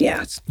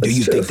 Yeah. Do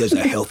you think there's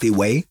a healthy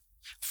way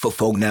for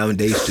folk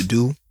nowadays to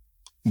do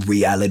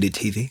reality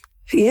TV?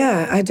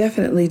 Yeah, I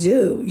definitely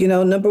do.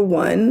 Number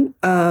one,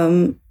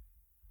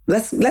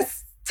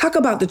 let's talk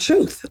about the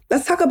truth.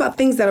 Let's talk about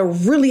things that are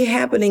really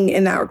happening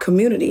in our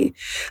community.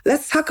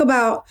 Let's talk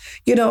about,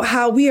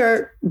 how we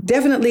are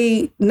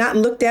definitely not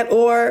looked at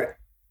or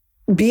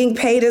being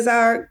paid as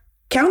our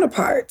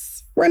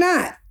counterparts. We're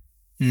not.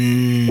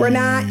 We're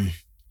not.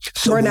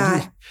 We're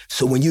not.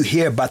 So when you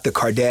hear about the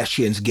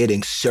Kardashians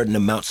getting certain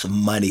amounts of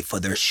money for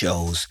their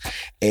shows,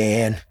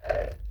 and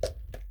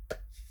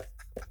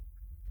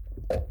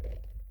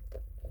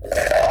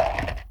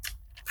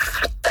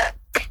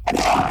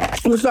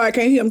I'm sorry, I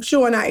can't hear. I'm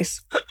chewing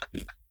ice.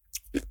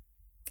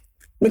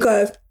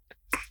 Because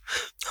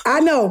I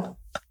know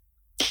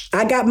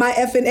I got my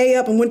F&A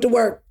up and went to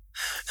work.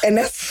 And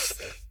that's...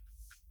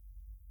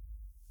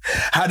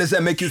 How does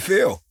that make you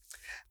feel?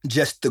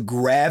 Just the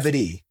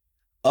gravity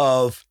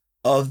of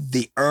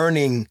the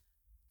earning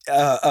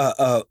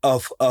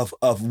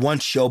of one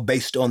show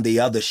based on the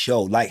other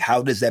show. Like,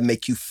 how does that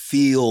make you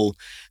feel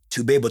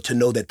to be able to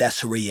know that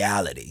that's a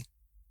reality?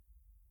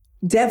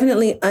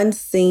 Definitely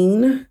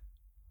unseen,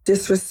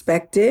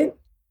 disrespected.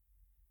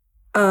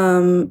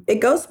 It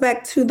goes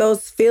back to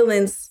those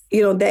feelings,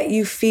 that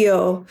you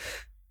feel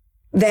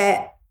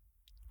that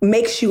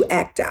makes you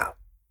act out.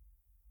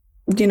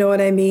 You know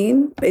what I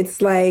mean?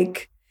 It's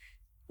like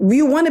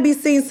you want to be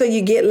seen, so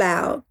you get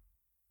loud.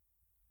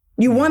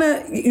 You want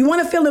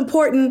to feel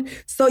important,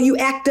 so you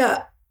act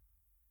up.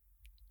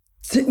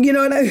 You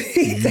know what I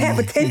mean? To have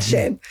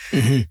attention.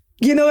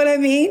 You know what I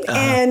mean?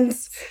 And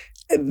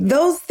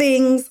those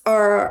things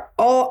are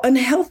all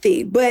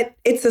unhealthy, but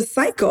it's a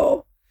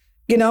cycle.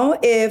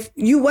 If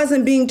you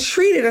wasn't being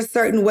treated a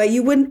certain way,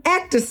 you wouldn't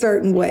act a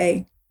certain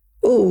way.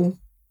 Ooh.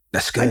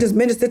 That's good. I just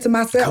ministered to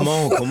myself. Come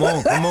on.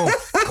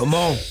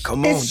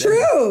 It's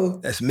true.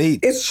 That's me.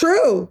 It's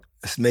true.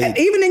 That's me. And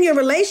even in your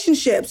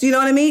relationships, you know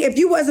what I mean? If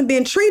you wasn't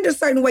being treated a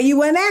certain way, you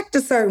wouldn't act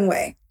a certain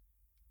way.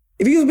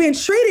 If you was being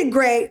treated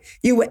great,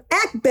 you would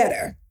act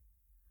better.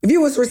 If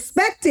you was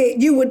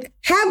respected, you would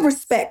have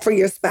respect for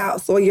your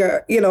spouse or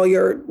your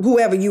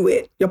whoever you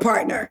with, your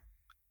partner.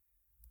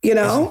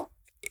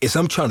 As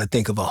I'm trying to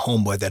think of a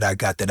homeboy that I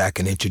got that I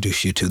can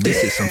introduce you to.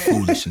 This is some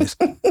foolishness.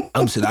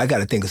 I'm saying I got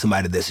to think of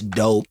somebody that's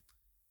dope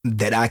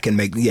that I can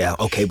make. Yeah,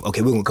 okay, we're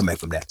going to come back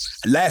from that.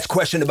 Last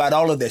question about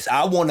all of this.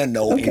 I want to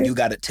know, and you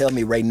got to tell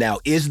me right now,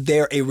 is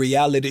there a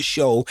reality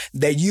show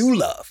that you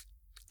love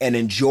and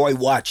enjoy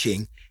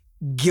watching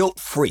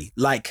guilt-free?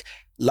 Like,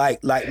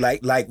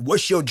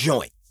 what's your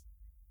joint?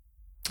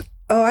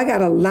 Oh, I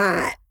got a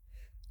lot.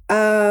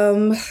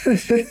 I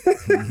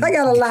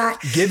got a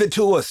lot. Give it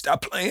to us.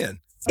 Stop playing.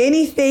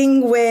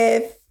 Anything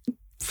with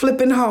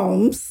flipping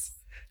homes,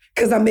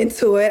 because I'm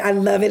into it. I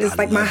love it. It's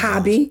like my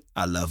hobby.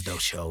 I love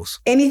those shows.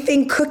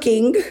 Anything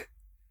cooking,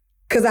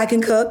 because I can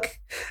cook.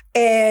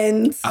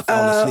 And I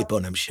fall asleep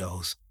on them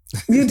shows.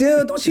 You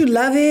do? Don't you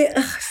love it?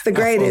 Ugh, it's the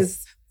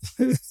greatest.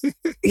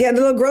 Yeah, the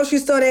little grocery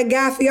store that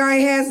Guy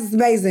Fieri has is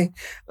amazing.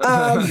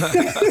 I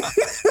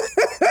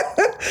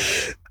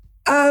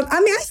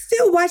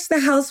still watch the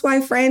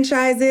Housewife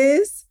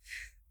franchises.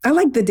 I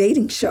like the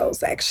dating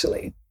shows,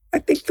 actually. I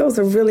think those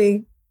are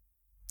really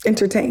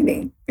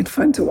entertaining and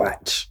fun to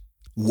watch.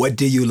 What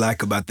do you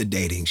like about the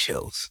dating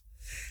shows?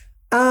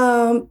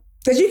 Because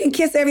you can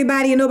kiss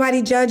everybody and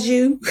nobody judge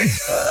you. Is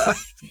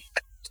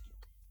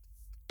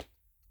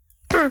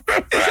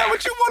that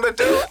what you want to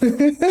do?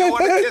 You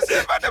want to kiss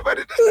everybody,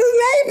 nobody do?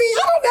 Maybe, I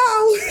don't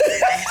know.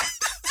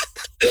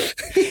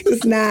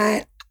 It's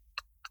not.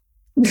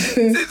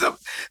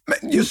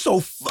 You're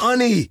so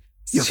funny.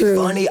 You're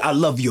funny. I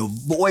love your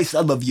voice.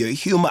 I love your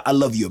humor. I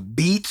love your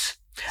beats.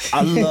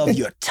 I love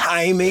your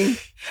timing.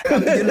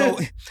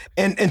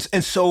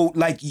 And so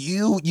like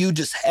you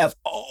just have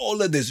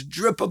all of this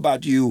drip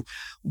about you.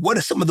 What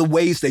are some of the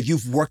ways that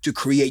you've worked to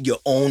create your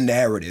own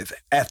narrative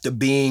after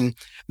being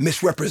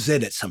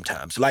misrepresented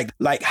sometimes? Like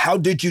how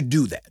did you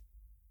do that?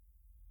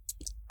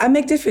 I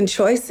make different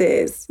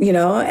choices,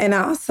 and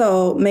I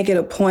also make it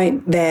a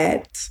point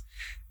that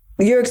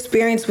your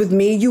experience with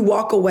me, you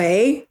walk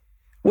away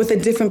with a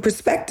different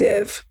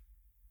perspective,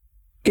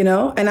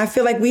 and I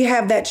feel like we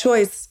have that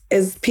choice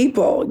as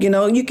people.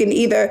 You can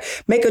either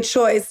make a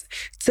choice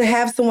to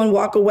have someone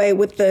walk away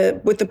with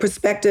the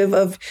perspective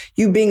of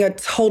you being a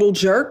total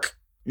jerk,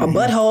 a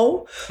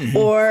butthole,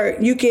 or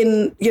you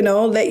can,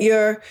 let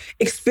your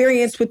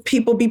experience with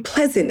people be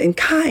pleasant and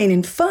kind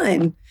and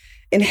fun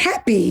and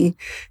happy,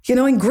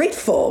 and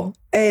grateful.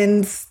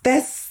 And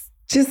that's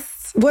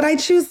just what I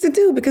choose to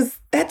do because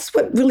that's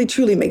what really,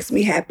 truly makes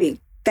me happy.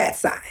 That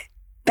side.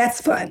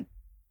 That's fun.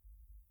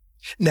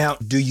 Now,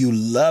 do you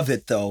love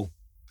it, though,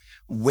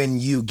 when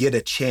you get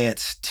a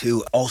chance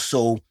to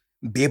also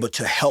be able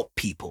to help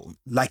people,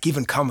 like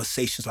even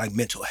conversations like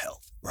mental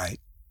health, right?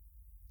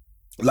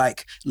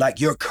 Like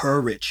your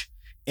courage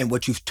and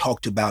what you've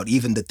talked about,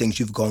 even the things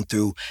you've gone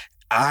through,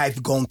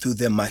 I've gone through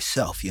them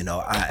myself,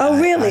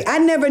 Really? I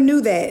never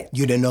knew that.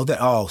 You didn't know that?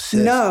 Oh,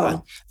 sis.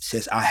 No.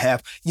 Sis, I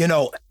have.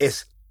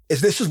 This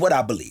is what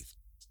I believe.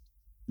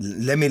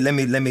 Let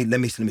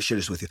me share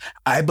this with you.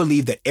 I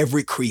believe that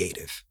every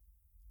creative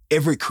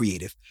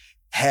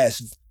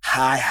has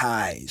high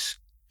highs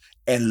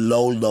and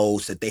low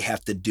lows that they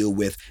have to deal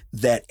with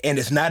that. And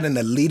it's not an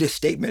elitist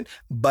statement,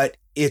 but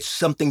it's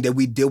something that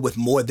we deal with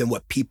more than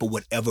what people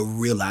would ever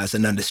realize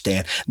and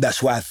understand.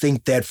 That's why I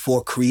think that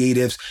for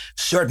creatives,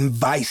 certain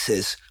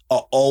vices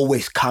are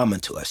always common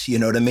to us. You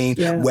know what I mean?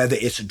 Yeah. Whether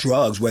it's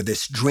drugs, whether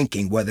it's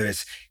drinking, whether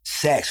it's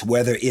sex,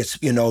 whether it's,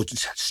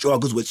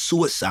 struggles with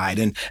suicide.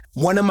 And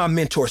one of my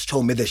mentors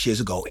told me this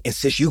years ago, and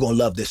sis, you're going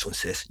to love this one,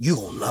 sis. You're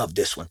going to love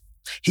this one.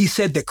 He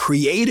said that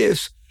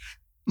creatives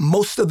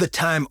most of the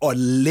time are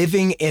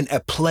living in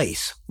a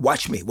place.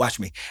 Watch me.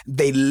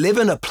 They live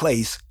in a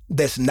place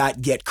that's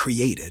not yet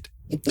created.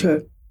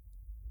 Okay.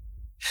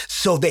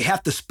 So they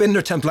have to spend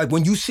their time, like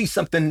when you see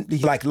something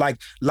like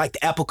the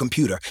Apple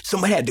computer,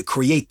 somebody had to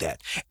create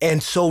that.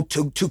 And so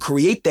to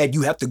create that,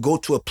 you have to go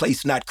to a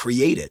place not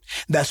created.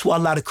 That's why a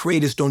lot of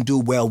creators don't do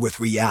well with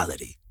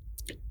reality.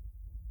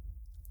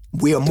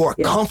 We are more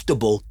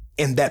comfortable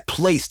in that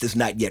place that's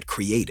not yet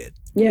created.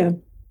 Yeah.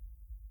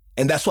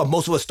 And that's why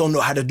most of us don't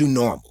know how to do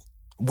normal.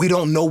 We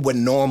don't know what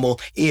normal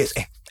is.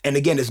 And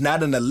again, it's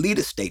not an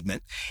elitist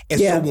statement. And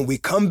so when we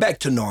come back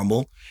to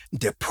normal,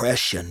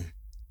 depression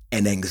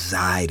and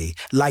anxiety,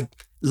 like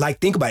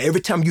think about it.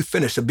 Every time you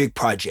finish a big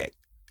project,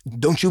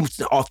 don't you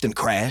often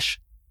crash?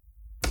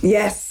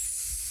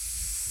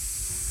 Yes.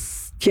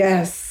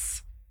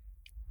 Yes.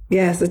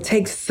 Yes, it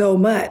takes so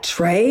much,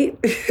 right?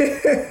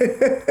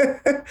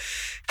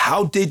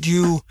 How did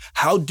you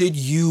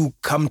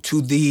come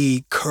to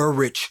the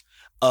courage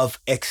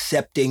of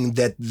accepting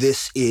that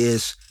this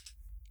is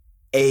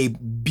a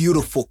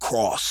beautiful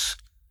cross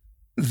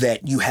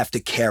that you have to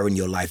carry in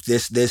your life?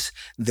 This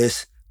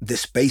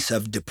space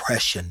of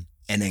depression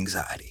and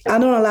anxiety. I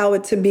don't allow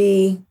it to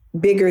be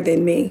bigger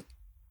than me.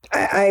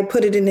 I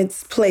put it in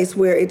its place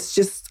where it's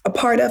just a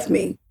part of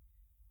me,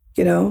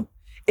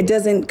 It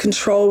doesn't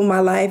control my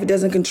life. It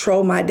doesn't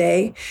control my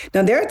day.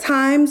 Now, there are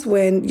times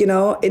when,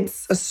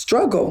 it's a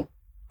struggle.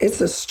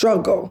 It's a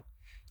struggle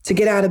to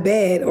get out of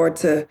bed or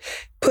to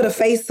put a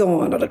face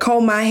on or to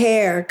comb my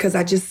hair because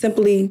I just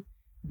simply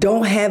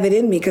don't have it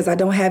in me because I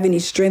don't have any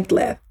strength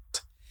left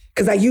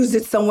because I used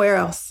it somewhere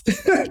else.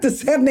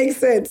 Does that make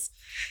sense?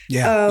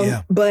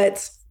 Yeah.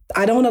 But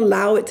I don't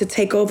allow it to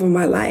take over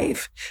my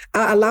life.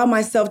 I allow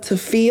myself to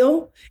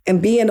feel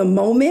and be in a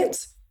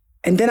moment,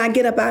 and then I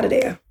get up out of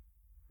there.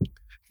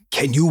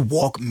 Can you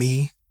walk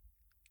me,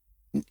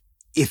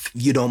 if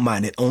you don't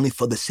mind it, only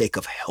for the sake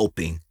of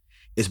helping?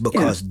 Is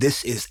because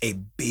this is a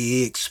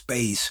big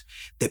space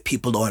that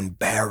people are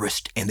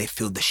embarrassed and they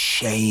feel the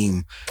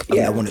shame.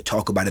 I want to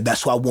talk about it.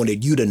 That's why I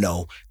wanted you to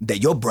know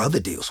that your brother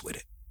deals with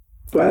it.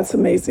 Well, that's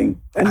amazing.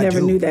 I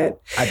never knew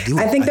that. I do.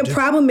 I think the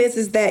problem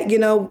is that,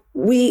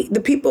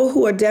 the people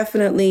who are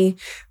definitely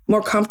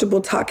more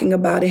comfortable talking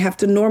about it have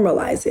to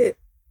normalize it.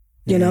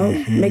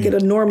 Make it a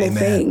normal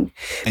thing.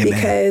 Amen.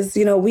 Because,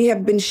 we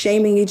have been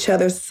shaming each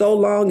other so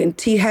long and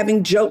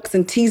having jokes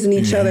and teasing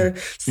each other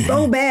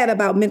so bad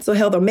about mental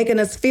health or making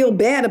us feel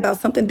bad about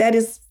something that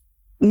is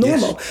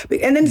normal.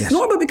 Yes. And then it's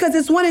normal because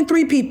it's 1 in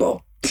 3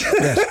 people.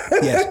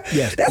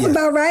 Yes. That's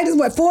about right. It's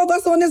what, 4 of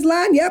us on this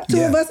line? Yep.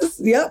 2 of us.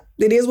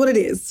 It is what it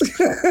is.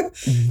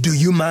 Do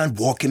you mind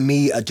walking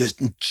me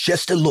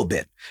just a little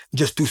bit,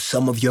 just through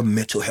some of your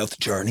mental health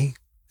journey?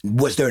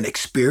 Was there an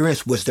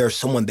experience? Was there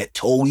someone that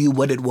told you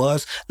what it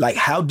was? Like,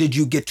 how did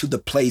you get to the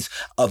place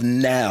of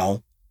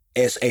now,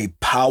 as a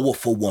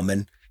powerful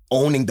woman,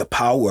 owning the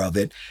power of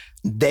it,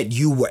 that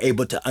you were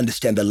able to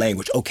understand the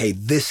language? Okay,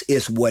 this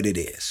is what it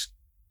is.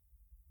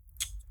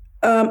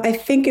 I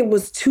think it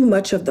was too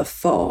much of the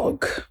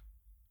fog.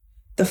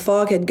 The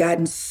fog had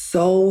gotten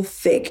so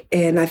thick.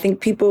 And I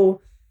think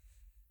people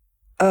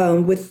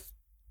with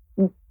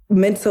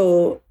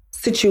mental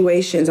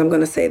situations, I'm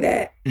going to say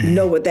that,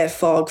 know what that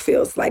fog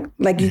feels like.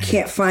 Like you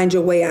can't find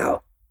your way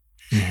out.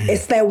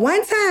 It's that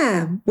one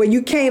time where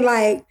you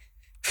can't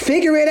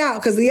figure it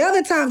out. Because the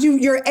other times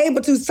you're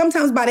able to,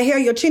 sometimes by the hair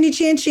of your chinny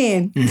chin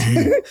chin,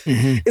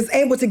 is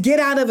able to get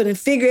out of it and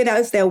figure it out.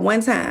 It's that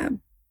one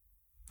time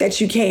that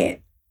you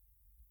can't.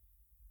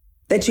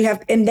 That you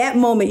have, in that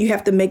moment, you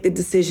have to make the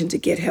decision to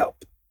get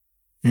help.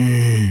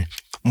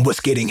 Was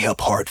getting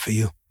help hard for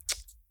you?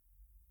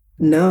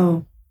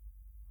 No.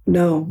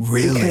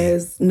 Really?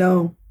 Because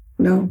no.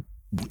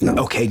 No.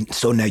 Okay,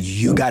 so now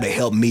you got to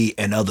help me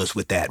and others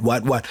with that. Why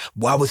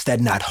was that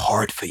not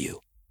hard for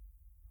you?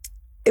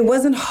 It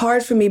wasn't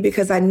hard for me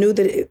because I knew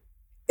that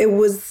it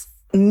was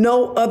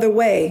no other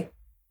way.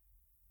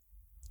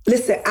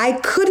 Listen, I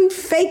couldn't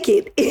fake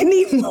it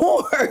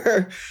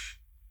anymore.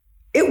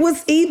 It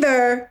was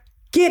either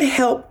get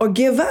help or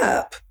give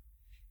up.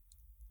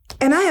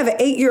 And I have an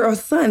 8-year-old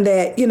son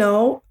that,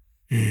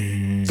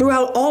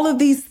 throughout all of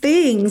these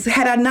things,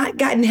 had I not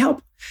gotten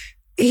help,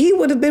 he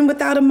would have been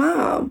without a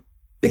mom.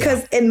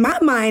 Because in my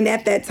mind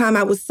at that time,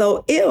 I was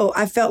so ill,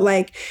 I felt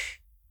like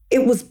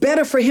it was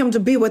better for him to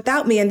be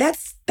without me. And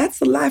that's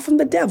a lie from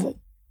the devil.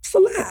 It's a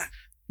lie.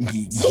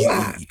 It's a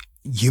lie.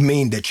 You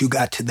mean that you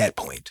got to that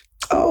point?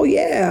 Oh,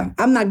 yeah.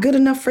 I'm not good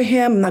enough for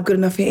him. I'm not good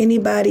enough for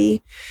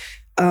anybody.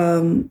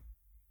 I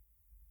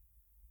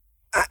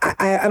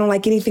don't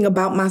like anything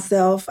about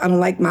myself. I don't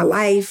like my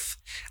life.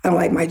 I don't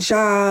like my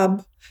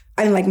job.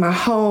 I didn't like my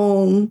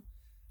home.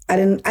 I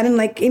didn't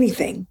like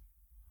anything.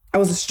 I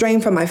was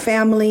estranged from my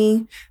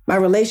family. My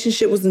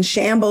relationship was in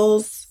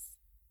shambles.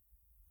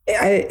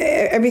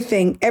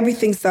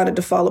 Everything started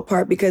to fall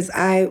apart because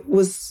I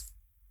was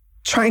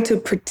trying to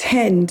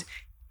pretend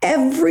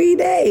every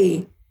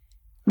day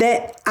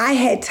that I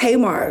had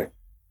Tamar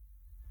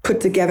put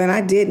together, and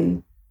I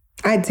didn't.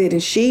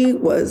 She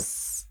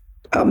was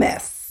a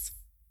mess.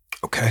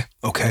 Okay.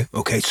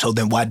 So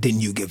then why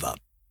didn't you give up?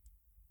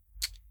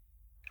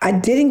 I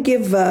didn't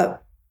give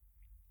up.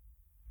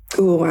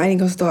 Ooh, I ain't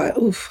gonna start.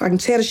 Oof, I can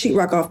tear the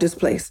sheetrock off this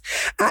place.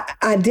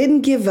 I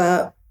didn't give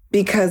up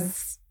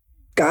because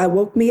God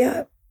woke me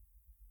up.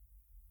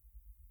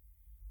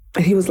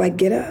 And he was like,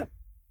 get up.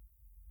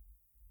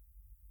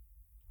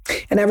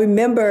 And I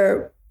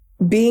remember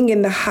being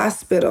in the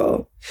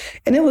hospital,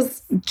 and it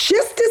was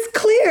just as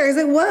clear as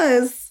it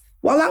was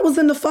while I was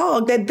in the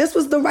fog that this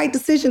was the right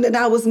decision that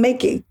I was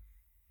making.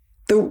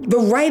 The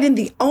right and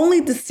the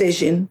only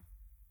decision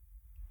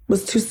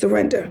was to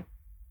surrender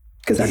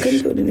because I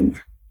couldn't do it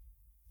anymore.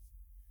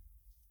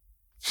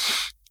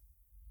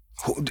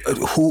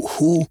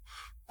 Who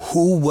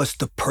was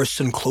the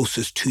person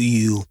closest to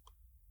you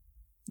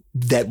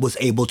that was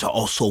able to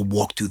also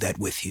walk through that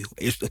with you?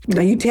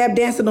 Now you tap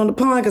dancing on the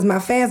pond because my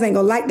fans ain't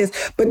gonna like this,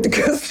 but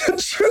because the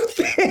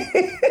truth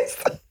is...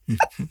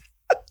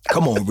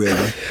 Come on,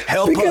 River.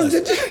 Help us.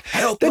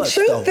 The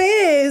truth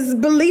is,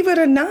 believe it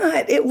or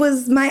not, it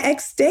was my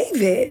ex,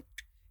 David.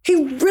 He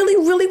really,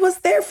 really was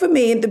there for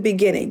me in the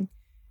beginning.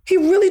 He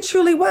really,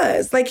 truly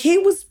was. Like, he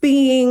was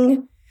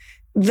being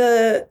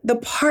the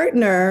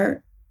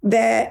partner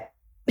that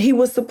he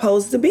was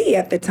supposed to be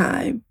at the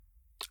time.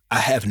 I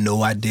have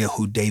no idea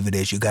who David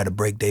is. You got to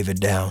break David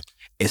down.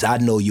 As I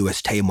know you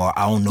as Tamar,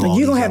 I don't know all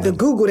You don't these have to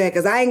Google that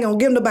because I ain't going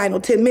to give nobody no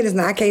 10 minutes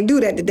now. I can't do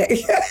that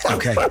today.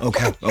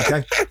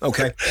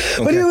 Okay.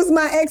 But he was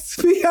my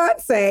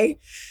ex-fiance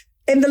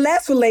in the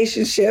last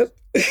relationship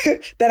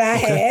that I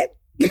had.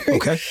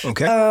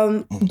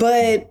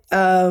 But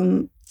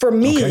for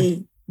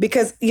me,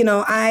 because,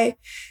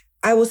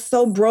 I was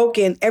so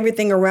broken,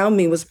 everything around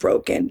me was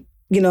broken.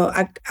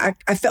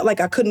 I felt like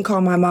I couldn't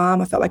call my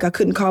mom. I felt like I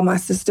couldn't call my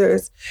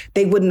sisters.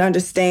 They wouldn't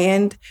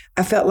understand.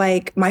 I felt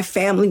like my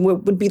family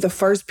would be the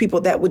first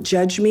people that would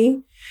judge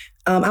me.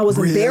 I was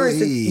embarrassed.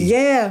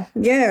 Yeah.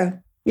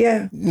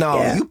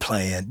 No, you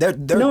playing.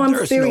 I'm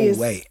there's serious.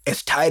 No way.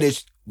 As tight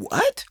as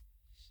what?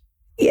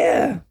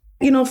 Yeah.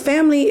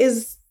 Family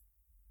is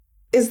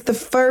the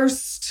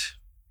first...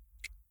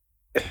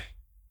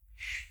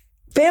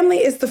 Family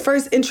is the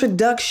first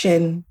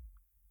introduction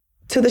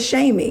to the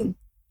shaming.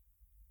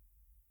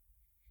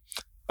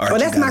 Right,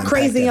 that's my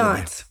crazy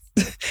aunt.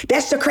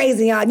 That's your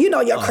crazy aunt.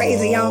 Your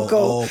crazy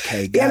uncle.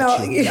 Okay,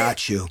 got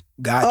you.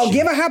 Oh,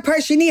 give her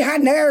purse. She need her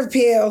nerve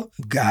pill.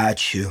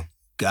 Got you.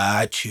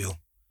 What?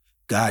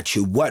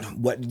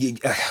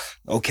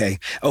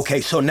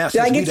 Okay. So now,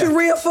 did I get you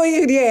real for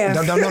you? Yeah.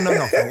 No.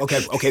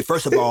 Okay.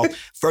 First of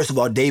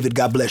all, David,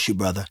 God bless you,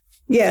 brother.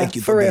 Yeah, thank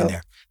you for real. Being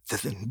there.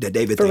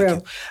 David, thank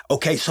you.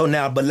 Okay, so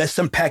now, but let's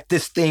unpack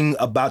this thing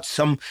about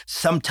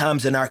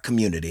sometimes in our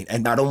community,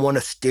 and I don't want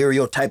to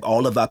stereotype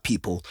all of our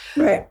people,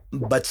 right?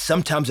 But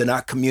sometimes in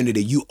our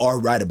community, you are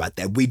right about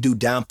that. We do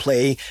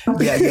downplay.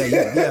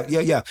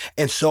 Yeah.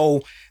 And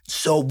so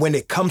when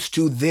it comes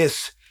to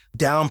this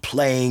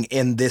downplaying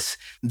and this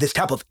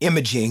type of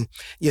imaging,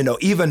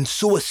 even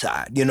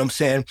suicide, you know what I'm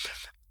saying?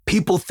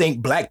 People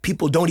think Black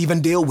people don't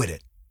even deal with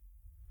it.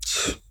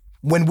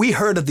 When we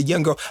heard of the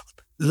young girl,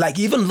 like,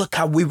 even look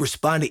how we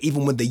responded,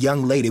 even with the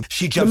young lady.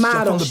 She jumped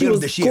from the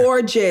building this year.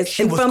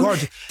 She was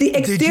gorgeous. The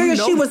exterior,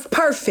 she was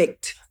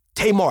perfect.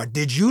 Tamar,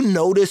 did you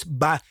notice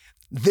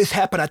this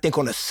happened, I think,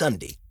 on a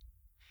Sunday.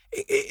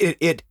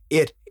 It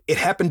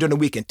happened during the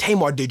weekend.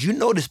 Tamar, did you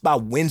notice by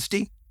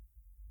Wednesday,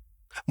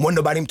 wasn't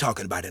nobody even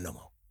talking about it no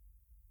more?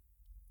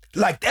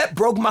 Like, that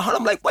broke my heart.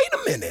 I'm like, wait a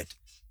minute.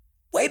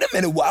 Why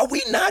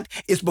we not?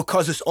 It's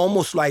because it's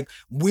almost like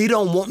we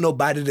don't want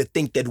nobody to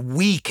think that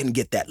we can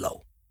get that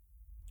low.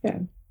 Yeah.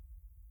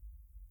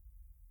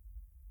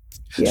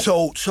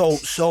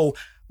 So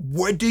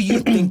where do you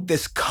think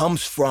this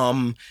comes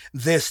from?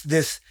 This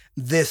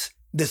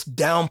this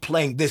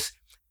downplaying,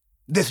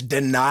 this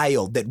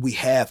denial that we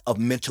have of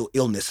mental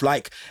illness.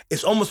 Like,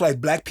 it's almost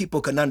like Black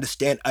people can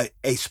understand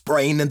a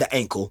sprain in the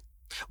ankle.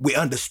 We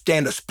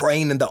understand a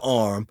sprain in the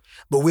arm,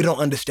 but we don't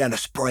understand a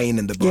sprain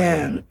in the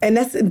brain. Yeah,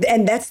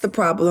 and that's the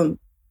problem.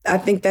 I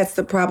think that's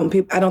the problem.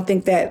 I don't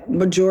think that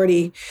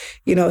majority,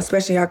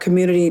 especially our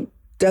community,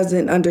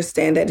 doesn't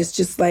understand that. It's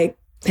just like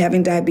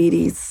having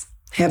diabetes,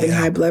 having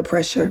high blood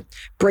pressure,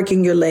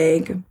 breaking your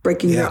leg,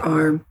 breaking your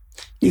arm.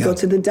 You go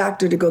to the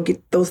doctor to go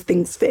get those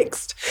things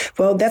fixed.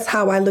 Well, that's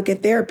how I look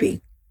at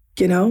therapy,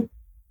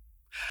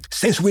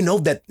 Since we know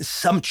that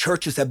some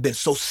churches have been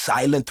so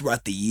silent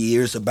throughout the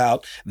years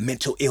about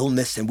mental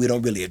illness, and we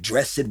don't really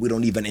address it, we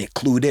don't even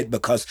include it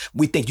because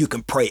we think you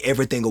can pray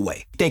everything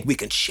away. We think we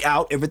can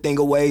shout everything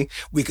away.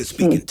 We can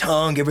speak in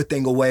tongue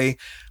everything away.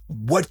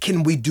 What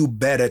can we do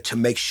better to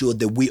make sure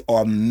that we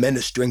are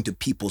ministering to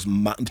people's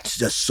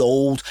their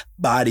souls,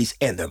 bodies,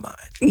 and their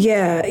minds?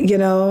 Yeah,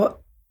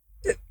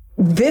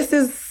 this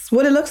is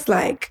what it looks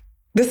like.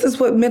 This is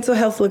what mental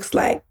health looks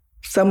like.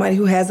 Somebody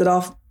who has it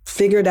all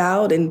figured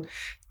out and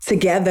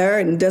together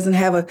and doesn't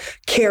have a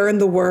care in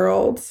the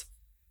world.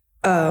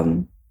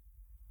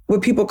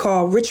 What people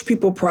call rich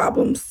people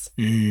problems.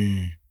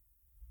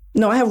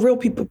 No, I have real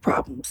people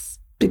problems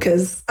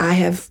because I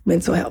have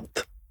mental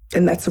health,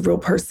 and that's a real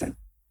person.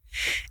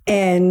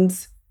 And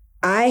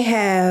I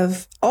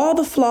have all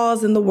the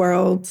flaws in the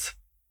world,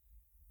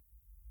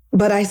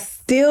 but I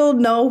still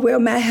know where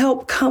my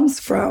help comes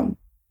from.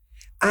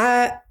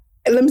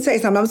 Let me tell you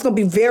something. I'm just going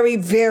to be very,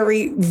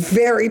 very,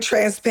 very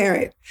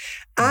transparent.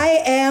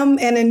 I am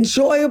an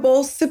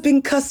enjoyable,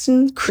 sipping,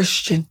 cussing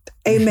Christian.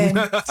 Amen.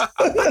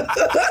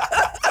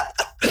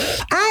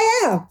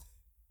 I am.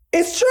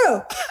 It's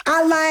true.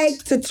 I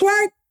like to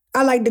twerk.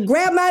 I like to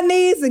grab my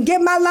knees and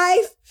get my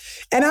life.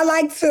 And I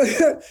like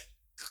to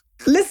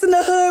listen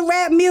to hood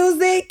rap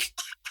music.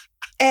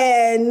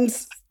 And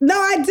no,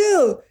 I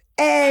do.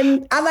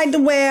 And I like to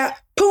wear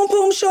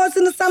poom-poom shorts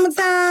in the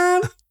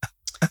summertime.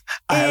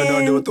 I have no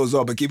idea what those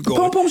are, but keep going.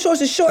 Poom-poom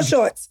shorts is short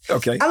shorts.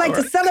 Okay. I like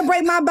to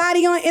celebrate my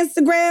body on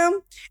Instagram.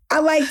 I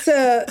like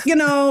to,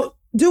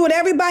 do what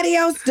everybody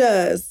else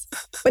does.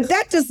 But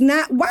that does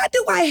not, why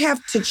do I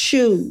have to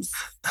choose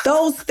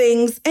those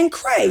things and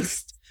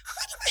Christ?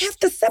 Why do I have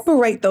to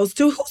separate those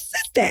two? Who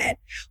said that?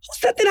 Who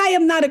said that I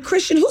am not a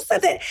Christian? Who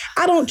said that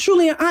I don't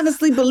truly and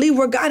honestly believe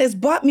where God has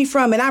brought me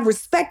from, and I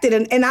respect it,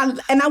 and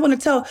I want to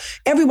tell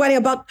everybody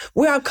about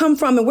where I come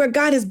from and where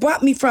God has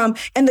brought me from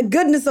and the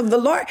goodness of the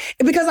Lord,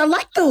 because I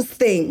like those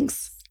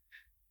things.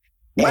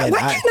 Why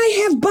can't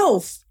I have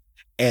both?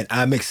 And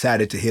I'm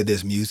excited to hear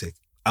this music.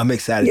 I'm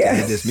excited to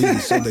hear this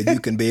music so that you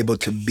can be able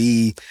to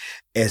be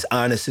as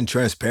honest and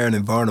transparent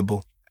and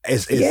vulnerable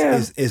as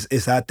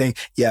I think.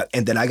 Yeah,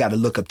 and then I got to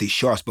look up these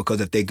shorts, because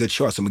if they're good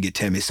shorts, I'm going to get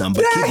Tammy some.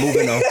 But keep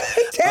moving on.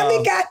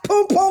 Tammy got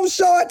poom-poom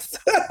shorts.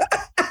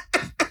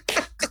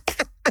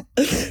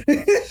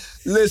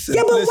 Listen.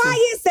 Yeah, but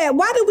why is that?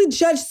 Why do we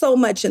judge so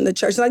much in the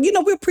church? Like,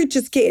 we're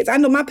preachers' kids. I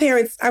know my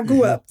parents, I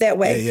grew up that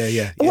way.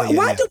 Yeah.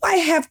 Why do I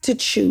have to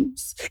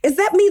choose? Is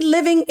that me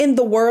living in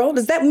the world?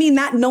 Is that me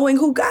not knowing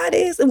who God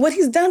is and what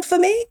he's done for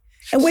me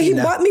and where he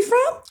brought me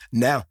from?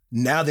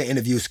 Now the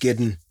interview's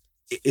getting,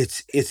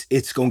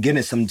 it's going to get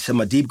in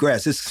some deep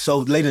grass. So,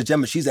 ladies and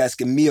gentlemen, she's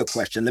asking me a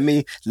question.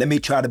 Let me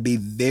try to be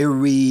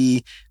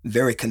very,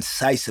 very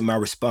concise in my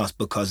response,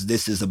 because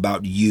this is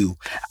about you.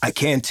 I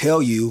can tell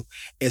you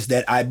is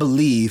that I do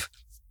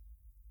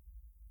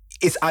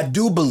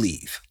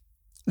believe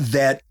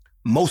that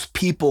most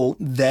people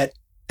that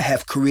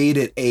have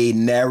created a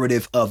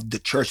narrative of the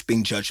church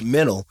being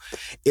judgmental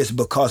is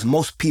because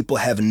most people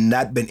have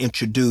not been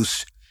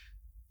introduced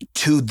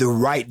to the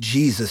right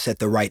Jesus at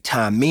the right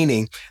time.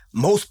 Meaning,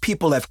 most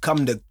people have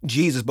come to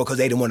Jesus because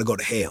they didn't want to go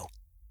to hell,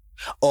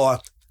 or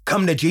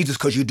come to Jesus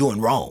because you're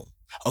doing wrong,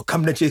 or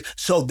come to Jesus.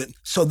 So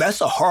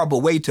that's a horrible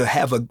way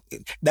to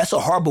that's a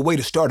horrible way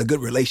to start a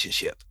good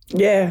relationship.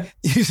 Yeah.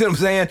 You see what I'm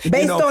saying?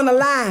 Based on a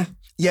lie.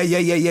 Yeah.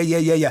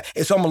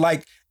 It's almost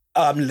like,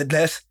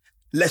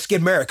 let's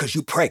get married because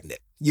you're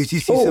pregnant. You see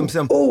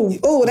some.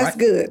 Oh, that's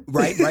good.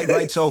 Right.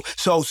 So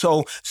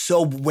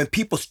when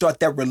people start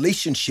that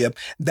relationship,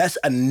 that's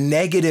a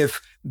negative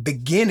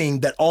beginning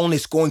that only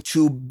is going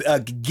to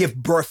give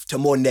birth to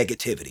more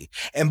negativity.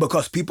 And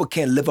because people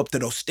can't live up to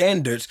those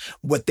standards,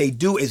 what they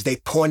do is they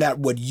point out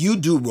what you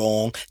do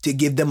wrong to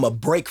give them a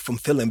break from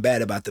feeling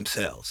bad about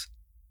themselves.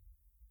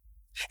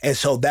 And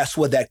so that's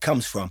where that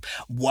comes from.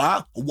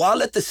 While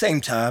at the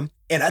same time,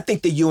 and I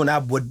think that you and I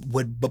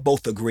would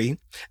both agree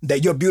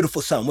that your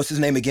beautiful son, what's his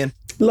name again?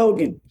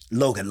 Logan,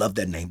 love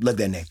that name.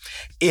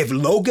 If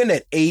Logan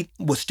at 8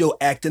 was still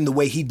acting the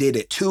way he did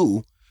at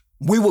 2,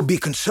 we would be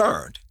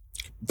concerned.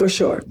 For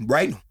sure.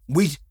 Right?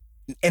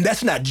 And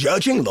that's not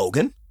judging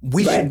Logan.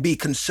 We should be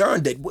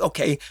concerned that,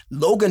 okay,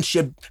 Logan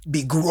should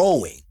be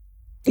growing.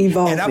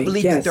 Evolving, and I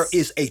believe that there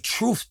is a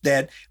truth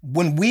that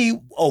when we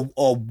are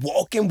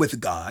walking with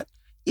God,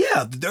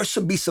 there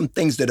should be some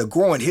things that are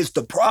growing. Here's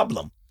the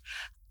problem.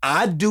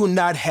 I do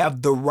not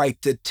have the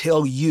right to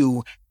tell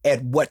you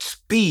at what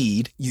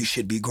speed you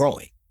should be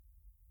growing.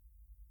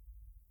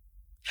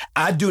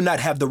 I do not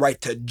have the right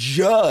to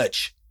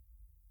judge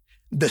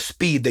the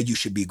speed that you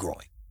should be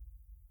growing.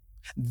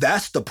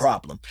 That's the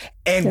problem.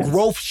 And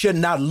growth should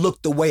not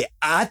look the way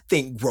I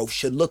think growth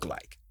should look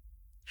like.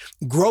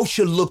 Growth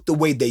should look the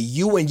way that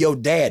you and your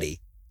daddy,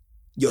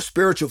 your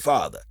spiritual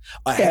father,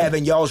 are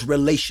having y'all's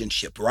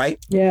relationship,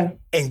 right? Yeah.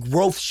 And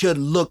growth should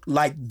look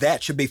like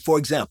that should be. For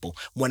example,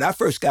 when I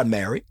first got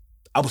married,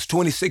 I was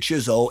 26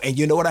 years old, and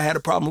you know what I had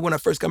a problem when I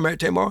first got married,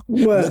 Tamar?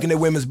 What? Looking at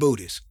women's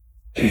booties.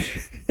 I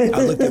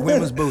looked at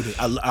women's booty.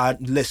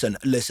 Listen,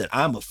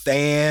 I'm a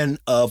fan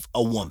of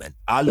a woman.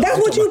 That's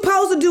what you're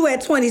supposed to do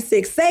at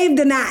 26, saved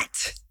or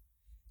not.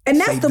 And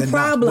that's the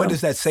problem. What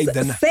is that, saved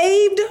or not?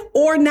 Saved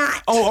or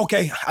not. Oh,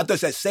 okay. I thought it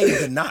said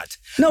saved or not.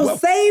 No, well,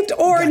 saved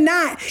or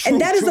not. True,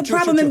 and that is the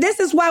problem. And this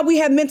is why we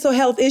have mental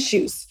health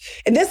issues.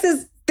 And this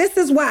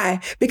is why.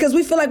 Because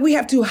we feel like we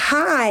have to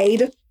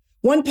hide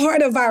one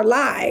part of our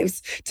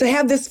lives to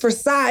have this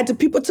facade to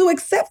people to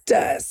accept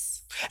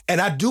us.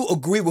 And I do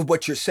agree with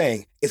what you're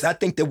saying. I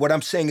think that what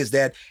I'm saying is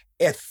that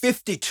at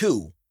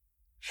 52,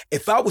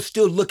 if I was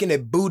still looking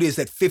at booties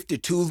at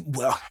 52,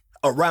 well,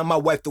 around my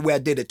wife the way I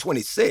did at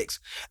 26,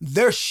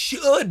 there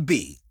should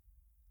be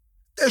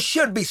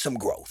some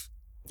growth.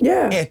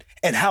 Yeah.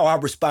 And how I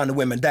respond to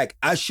women. Dak,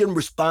 I shouldn't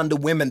respond to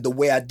women the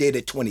way I did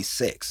at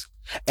 26.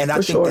 And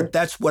I think that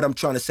that's what I'm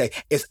trying to say,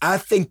 is I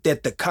think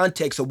that the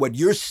context of what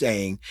you're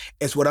saying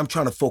is what I'm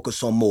trying to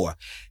focus on more.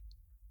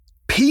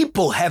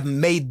 People have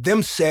made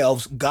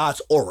themselves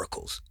God's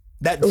oracles.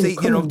 And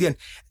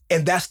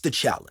that's the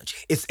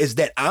challenge. Is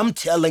that I'm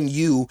telling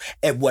you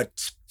at what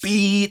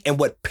speed and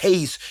what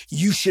pace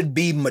you should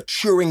be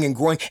maturing and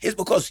growing. It's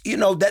because,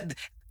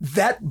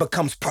 that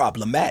becomes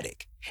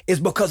problematic.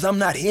 It's because I'm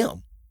not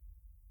him.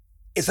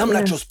 I'm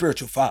not your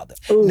spiritual father.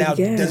 Ooh,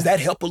 does that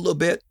help a little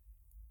bit?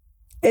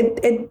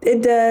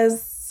 It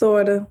does,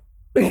 sort of.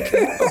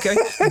 Okay.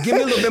 Give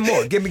me a little bit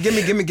more. Give me a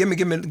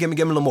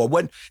little more.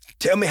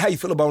 Tell me how you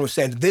feel about what I'm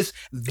saying. This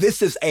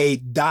is a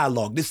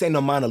dialogue. This ain't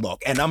a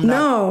monologue. And I'm not.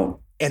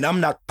 No. And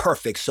I'm not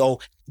perfect. So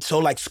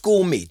like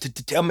school me to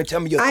tell me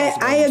your thoughts.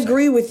 I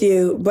agree with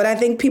you, but I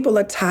think people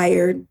are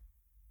tired.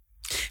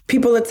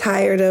 People are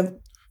tired of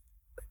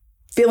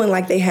feeling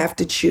like they have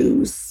to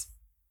choose.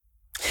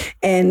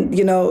 And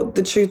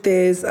the truth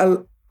is,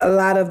 a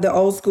lot of the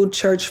old school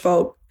church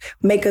folk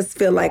make us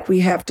feel like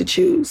we have to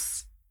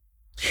choose.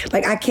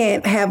 Like I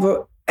can't have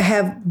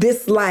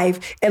this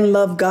life and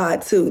love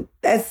God too.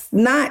 That's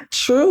not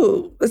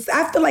true.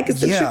 I feel like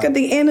it's the trick of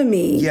the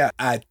enemy. Yeah,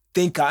 I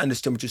think I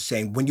understand what you're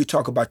saying. When you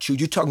talk about choose,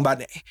 you're talking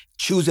about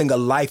choosing a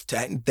life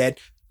that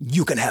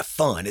you can have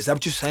fun. Is that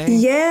what you're saying?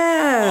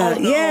 Yeah,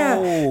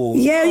 yeah.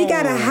 You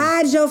gotta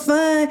hide your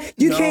fun.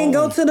 You can't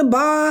go to the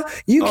bar.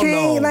 You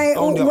can't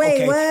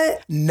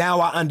what? Now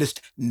I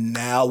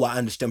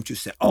understand what you're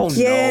saying.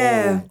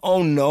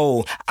 Oh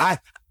no. I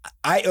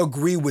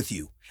agree with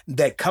you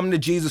that come to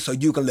Jesus so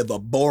you can live a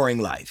boring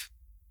life.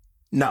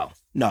 No.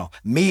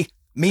 Me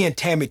and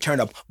Tammy turned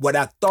up. What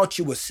I thought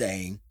you were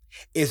saying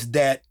is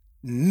that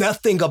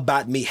nothing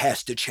about me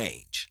has to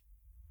change.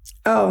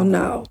 Oh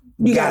no.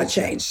 You gotta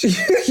change.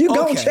 You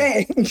gonna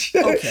change.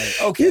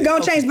 Okay. You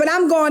gonna change. But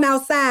I'm going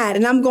outside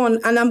and I'm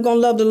gonna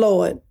love the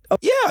Lord.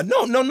 Okay. Yeah,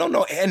 no.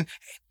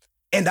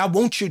 And I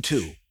want you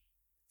to.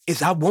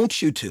 I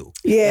want you to.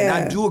 Yeah. And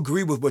I do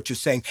agree with what you're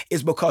saying.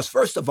 It's because,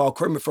 first of all,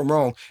 correct me if I'm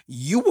wrong,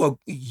 you were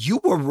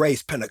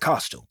raised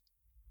Pentecostal.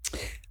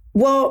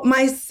 Well,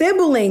 my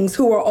siblings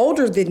who were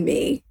older than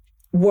me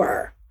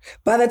were.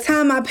 By the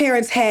time my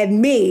parents had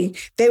me,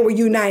 they were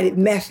United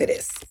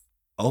Methodists.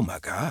 Oh my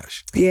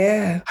gosh.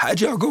 Yeah. How'd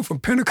y'all go from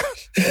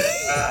Pentecost?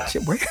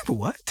 Wait,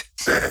 what?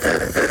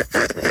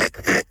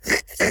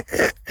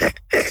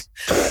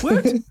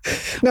 What?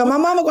 Now, my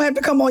mama gonna have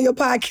to come on your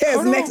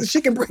podcast next and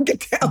she can break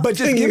it down. But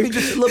just give me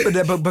just a little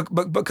bit of that,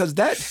 but because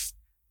that's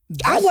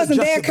I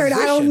wasn't there, Kurt.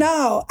 I don't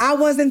know. I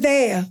wasn't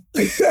there.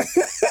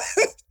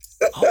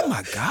 Oh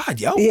my God,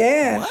 yo.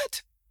 Yeah.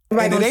 What?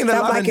 Right, and it ain't a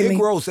lot of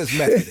Negroes as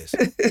Methodists.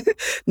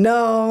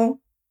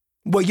 No.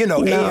 Well,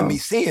 AME,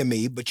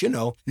 CME, but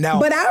now.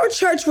 But our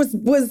church was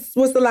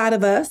a lot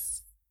of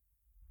us.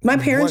 My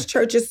parents'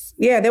 churches,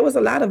 there was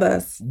a lot of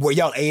us. Were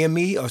y'all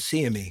AME or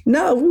CME?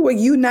 No, we were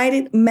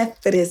United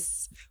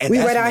Methodists. And we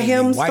read our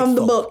hymns from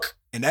the book.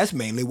 And that's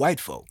mainly white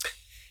folk.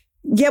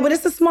 Yeah, but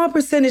it's a small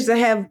percentage that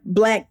have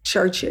black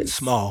churches.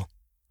 Small.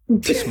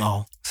 Which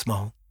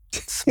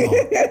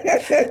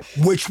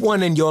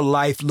one in your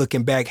life,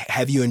 looking back,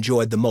 have you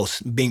enjoyed the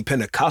most? Being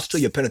Pentecostal,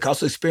 your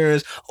Pentecostal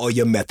experience, or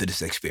your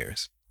Methodist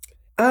experience?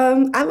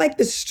 I like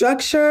the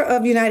structure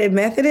of United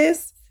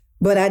Methodist,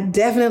 but I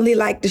definitely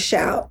like to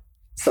shout.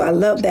 So I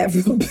love that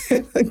from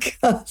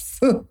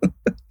Pentecostal.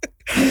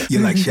 You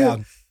like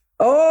shouting?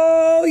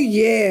 Oh,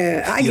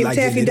 yeah. I give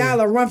Taffy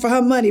Dollar a run for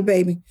her money,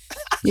 baby.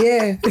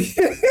 Yeah.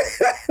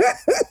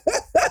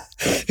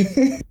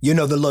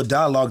 The little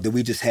dialogue that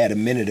we just had a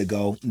minute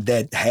ago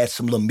that had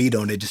some little meat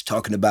on it, just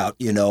talking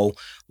about,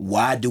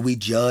 why do we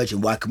judge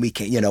and why can we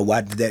can't,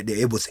 why that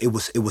it was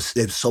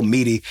so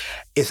meaty.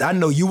 I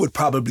know you would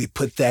probably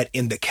put that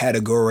in the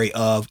category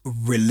of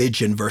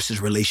religion versus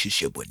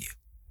relationship, wouldn't you?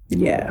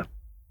 Yeah.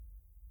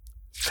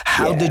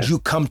 How did you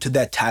come to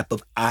that type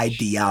of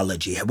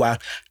ideology? Why,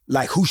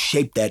 like, who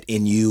shaped that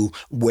in you,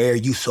 where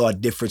you saw a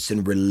difference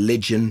in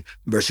religion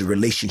versus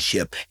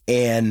relationship,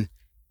 and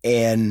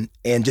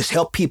just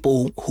help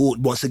people who,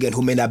 once again,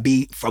 who may not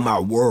be from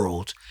our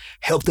world,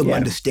 help them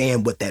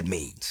understand what that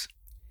means?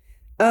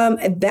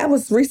 That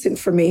was recent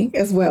for me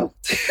as well.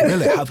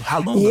 Really?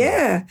 How long ago?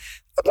 Yeah.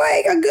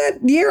 Like a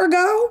good year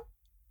ago.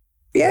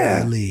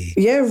 Yeah. Really?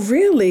 Yeah,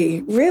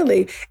 really,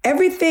 really.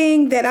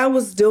 Everything that I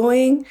was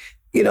doing,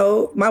 you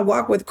know, my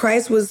walk with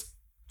Christ was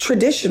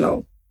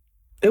traditional.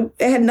 It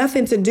had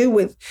nothing to do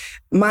with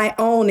my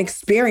own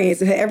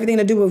experience. It had everything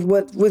to do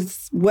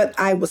with what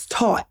I was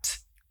taught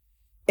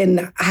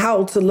and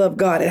how to love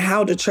God and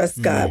how to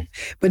trust God.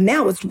 But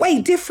now it's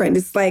way different.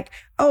 It's like,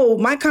 oh,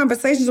 my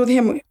conversations with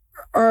him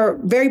are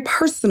very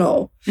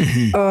personal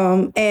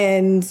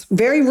and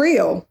very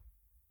real.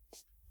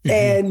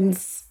 And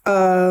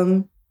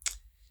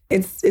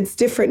it's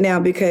different now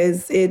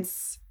because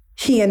it's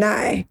he and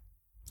I.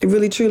 It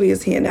really, truly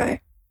is he and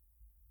I.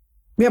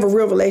 We have a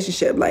real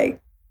relationship.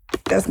 Like,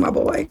 that's my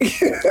boy.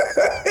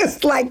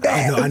 It's like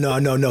that. I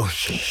know.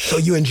 So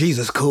you and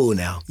Jesus cool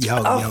now.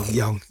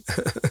 Young.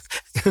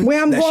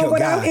 Where I'm going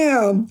without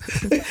him.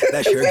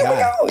 That's your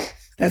guy.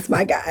 That's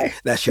my guy.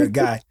 That's your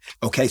guy.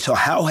 Okay, so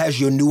how has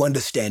your new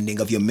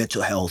understanding of your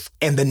mental health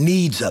and the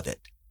needs of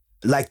it,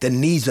 like the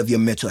needs of your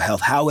mental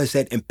health, how has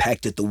that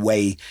impacted the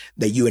way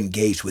that you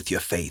engage with your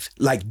faith?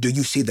 Like, do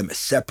you see them as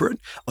separate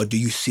or do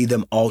you see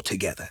them all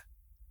together?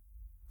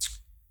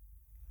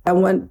 I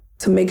want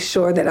to make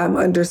sure that I'm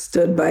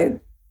understood by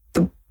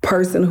the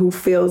person who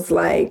feels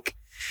like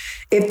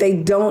if they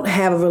don't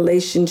have a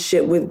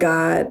relationship with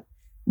God,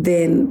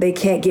 then they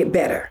can't get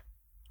better.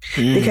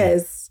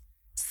 Because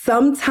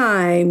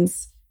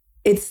sometimes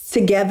it's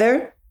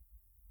together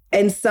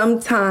and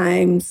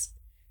sometimes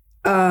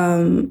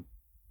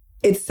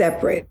it's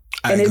separate.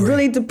 And it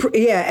really,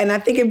 and I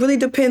think it really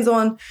depends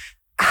on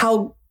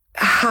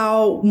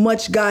how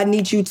much God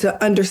needs you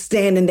to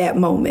understand in that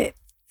moment.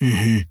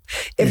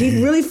 If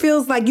he really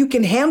feels like you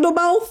can handle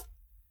both,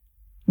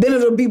 then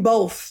it'll be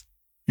both.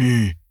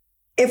 If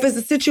it's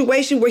a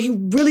situation where he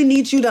really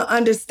needs you to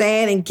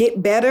understand and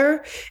get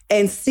better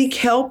and seek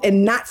help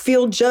and not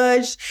feel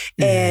judged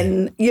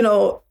and, you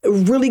know,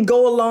 really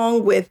go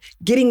along with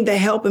getting the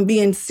help and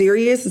being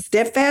serious and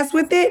steadfast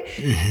with it,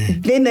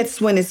 then that's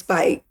when it's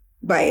by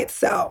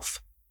itself.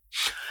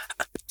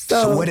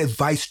 So what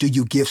advice do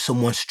you give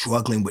someone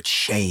struggling with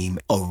shame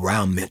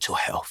around mental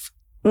health?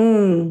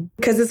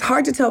 Because it's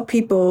hard to tell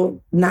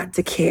people not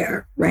to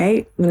care,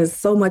 right? When there's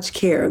so much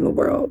care in the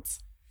world.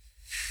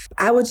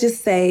 I would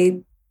just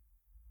say,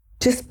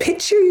 just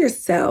picture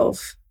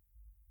yourself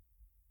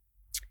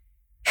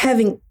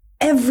having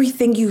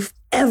everything you've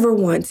ever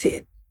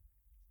wanted.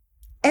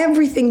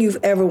 Everything you've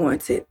ever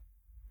wanted,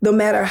 no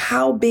matter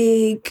how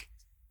big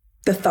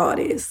the thought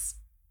is.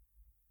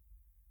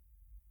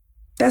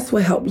 That's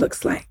what help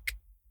looks like.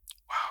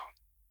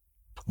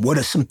 What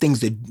are some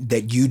things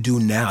that you do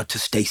now to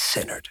stay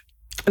centered?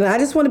 And I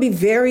just want to be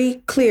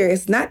very clear.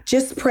 It's not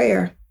just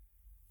prayer.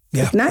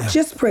 It's not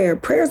just prayer.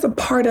 Prayer is a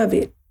part of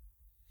it.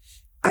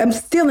 I'm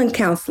still in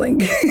counseling.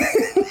 Me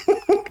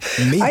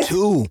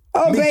too.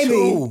 Oh, Me baby.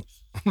 Too.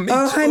 Me too.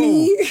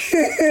 Honey.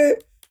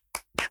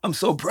 I'm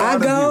so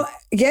proud of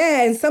you.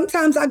 Yeah, and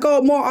sometimes I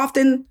go more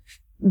often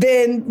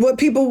than what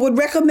people would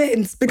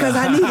recommend because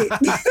I need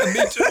it.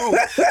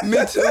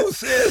 Me too,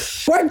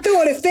 sis. Work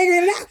through it and figure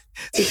it out.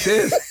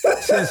 Sis,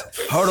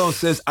 hold on,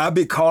 sis. I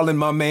be calling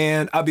my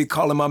man. I be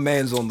calling my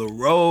mans on the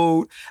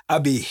road. I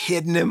be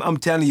hitting him. I'm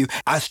telling you,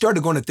 I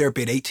started going to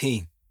therapy at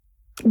 18.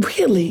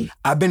 Really?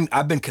 I've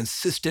been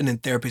consistent in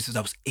therapy since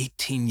I was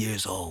 18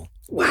 years old.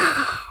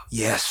 Wow.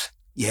 Yes.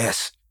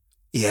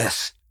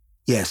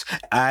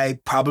 I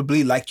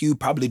probably, like you,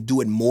 probably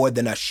do it more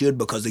than I should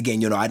because,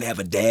 again, you know, I didn't have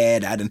a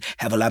dad. I didn't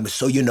have a lot.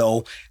 So, you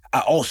know, I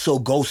also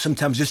go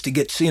sometimes just to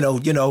get,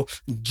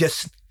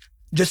 just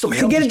some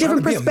help. To get a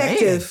different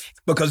perspective.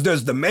 Because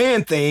there's the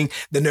man thing,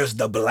 then there's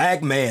the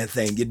black man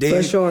thing, you dig?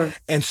 For sure.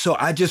 And so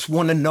I just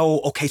want to know,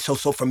 okay, so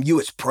from you,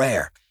 it's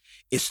prayer,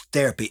 it's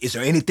therapy. Is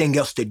there anything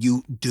else that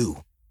you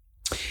do?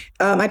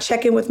 I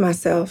check in with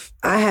myself.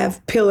 I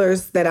have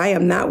pillars that I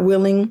am not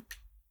willing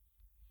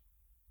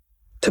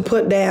to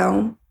put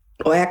down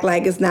or act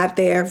like it's not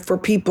there for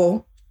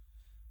people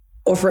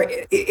or for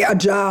a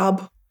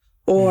job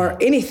or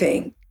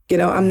anything. You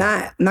know, I'm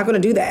not going to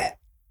do that.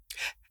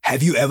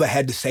 Have you ever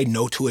had to say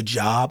no to a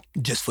job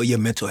just for your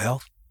mental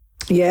health?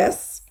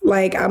 Yes.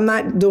 Like, I'm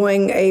not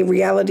doing a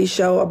reality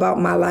show about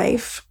my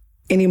life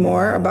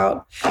anymore,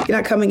 about you're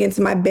not coming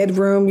into my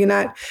bedroom, you're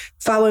not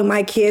following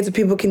my kids, or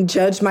people can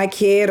judge my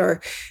kid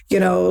or,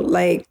 you know,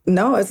 like,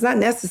 no, it's not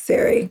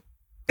necessary.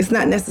 It's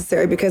not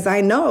necessary because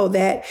I know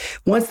that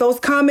once those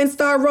comments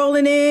start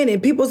rolling in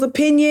and people's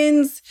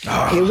opinions,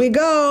 here we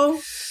go.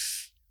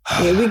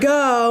 Here we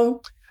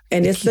go.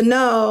 And it's a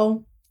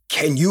no.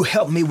 Can you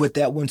help me with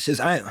that one, sis?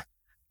 I'm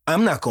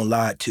not gonna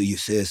lie to you,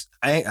 sis.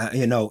 I'm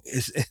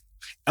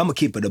gonna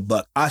keep it a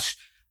buck.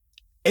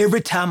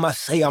 Every time I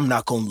say I'm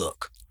not gonna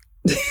look,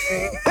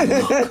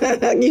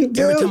 You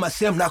do? Every time I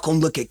say I'm not gonna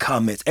look at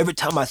comments. Every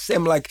time I say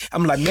I'm like,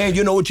 man,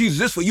 you know what, Jesus,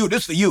 this for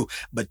you.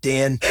 But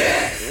then,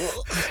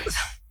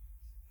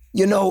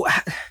 you know,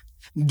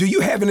 do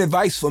you have any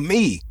advice for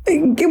me? Well,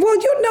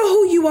 you know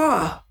who you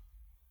are.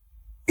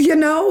 You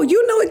know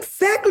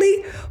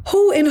exactly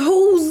who and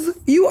whose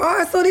you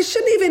are. So they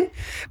shouldn't even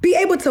be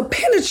able to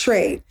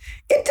penetrate.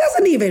 It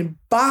doesn't even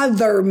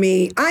bother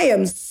me. I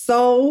am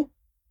so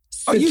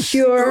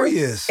secure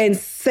and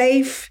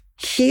safe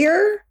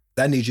here.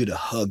 I need you to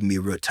hug me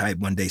real tight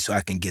one day so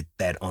I can get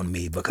that on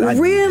me. Because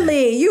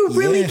really? You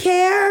really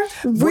care?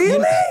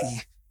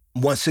 Really?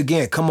 Once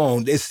again, come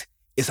on. It's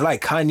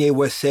like Kanye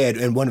West said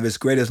in one of his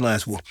greatest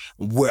lines,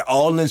 we're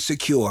all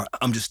insecure.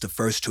 I'm just the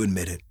first to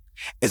admit it.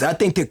 Is I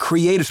think the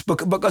creators,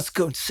 because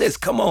sis,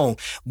 come on.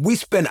 We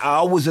spend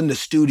hours in the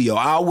studio,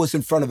 hours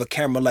in front of a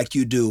camera like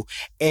you do,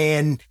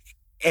 and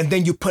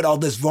then you put all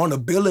this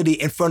vulnerability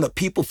in front of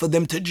people for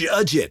them to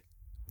judge it.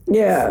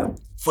 Yeah.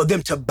 For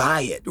them to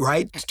buy it,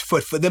 right?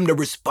 For them to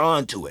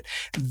respond to it.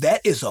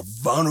 That is a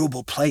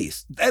vulnerable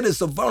place. That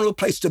is a vulnerable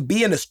place to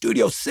be in a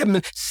studio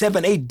 7,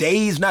 8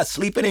 days, not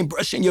sleeping and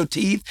brushing your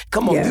teeth.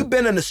 Come on, You've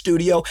been in the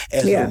studio.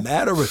 As a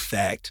matter of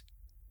fact,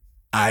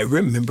 I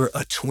remember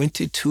a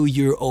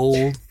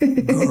 22-year-old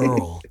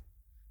girl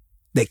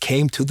that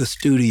came to the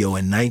studio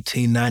in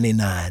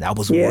 1999. I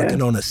was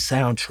working on a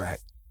soundtrack,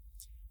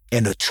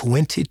 and a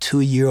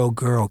 22-year-old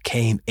girl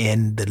came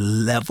in. The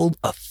level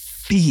of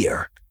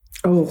fear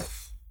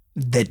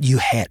that you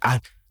had.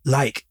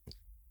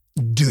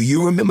 Do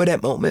you remember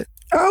that moment?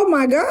 Oh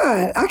my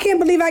God. I can't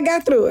believe I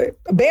got through it.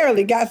 I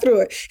barely got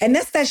through it. And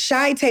that's that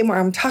shy Tamar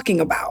I'm talking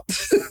about.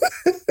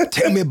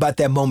 Tell me about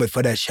that moment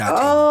for that shy Tamar.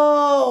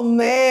 Oh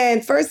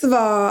man. First of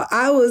all,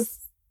 I was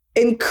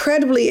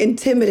incredibly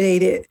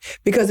intimidated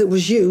because it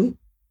was you.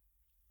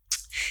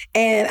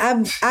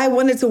 And I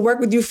wanted to work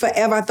with you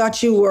forever. I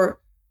thought you were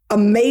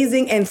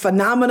amazing and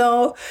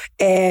phenomenal.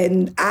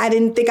 And I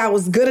didn't think I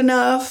was good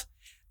enough.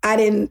 I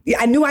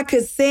knew I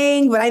could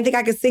sing, but I didn't think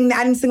I could sing.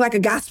 I didn't sing like a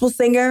gospel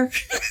singer.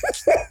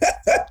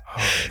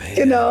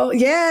 You know,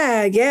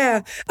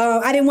 yeah.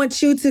 I didn't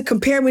want you to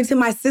compare me to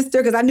my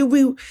sister because I knew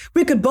we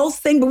could both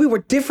sing, but we were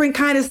different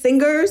kind of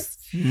singers.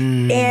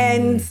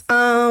 And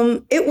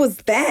it was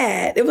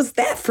that. It was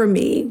that for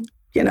me,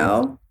 you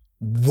know.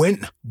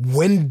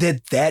 When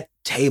did that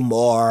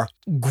Tamar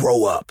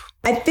grow up?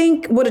 I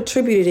think what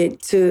attributed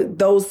it to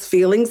those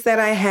feelings that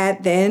I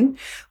had then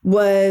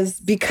was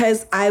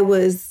because I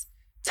was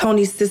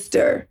Tony's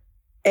sister,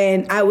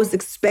 and I was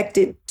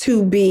expected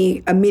to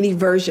be a mini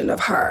version of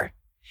her.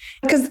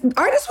 Because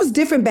artists was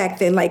different back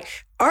then. Like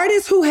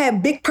artists who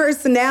had big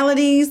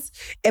personalities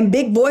and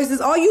big voices,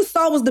 all you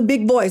saw was the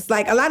big voice.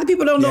 Like a lot of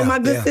people don't know my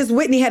good sis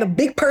Whitney had a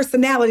big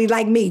personality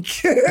like me.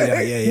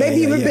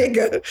 Maybe even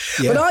bigger.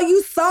 Yeah. But all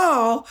you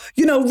saw,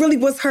 really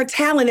was her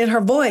talent and her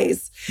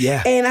voice.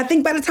 Yeah. And I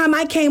think by the time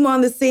I came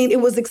on the scene,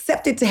 it was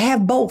accepted to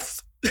have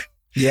both.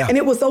 Yeah. And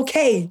it was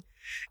okay.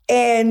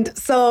 And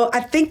so I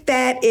think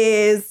that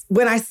is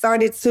when I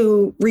started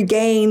to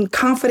regain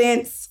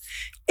confidence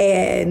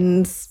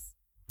and,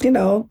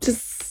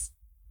 just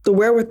the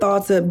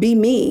wherewithal to be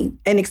me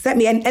and accept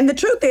me. And the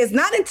truth is,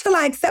 not until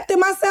I accepted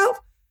myself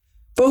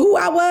for who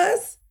I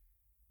was,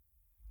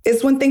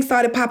 is when things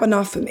started popping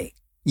off for me.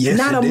 Yes,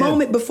 not a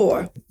moment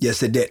before.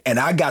 Yes, it did. And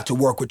I got to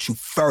work with you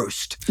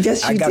first.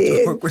 Yes, you did. I got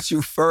to work with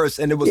you first,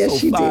 and it was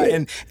so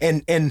fun.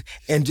 And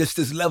just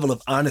this level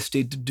of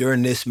honesty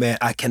during this, man,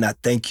 I cannot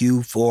thank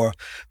you for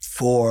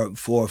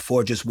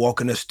just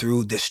walking us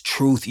through this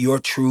truth, your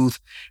truth,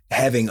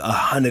 having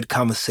 100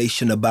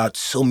 conversation about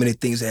so many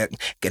things that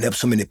can help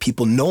so many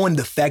people. Knowing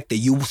the fact that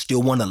you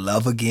still want to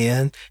love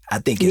again, I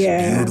think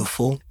is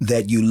beautiful.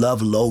 That you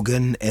love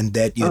Logan, and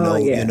that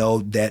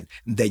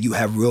that you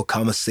have real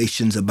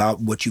conversations about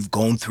what you've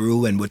gone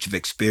through and what you've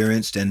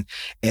experienced, and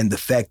the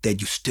fact that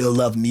you still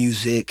love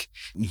music,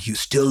 you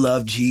still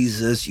love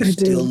Jesus, you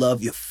still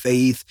love your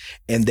faith,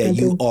 and that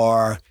you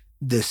are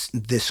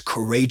this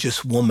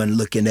courageous woman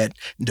looking at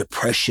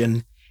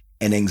depression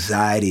and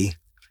anxiety,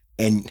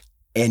 and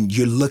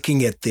you're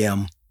looking at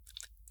them,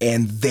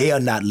 and they are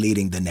not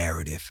leading the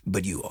narrative,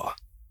 but you are.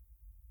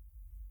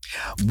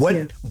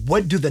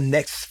 What do the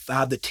next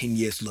 5 to 10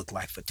 years look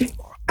like for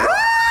Tamar?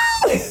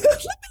 Let me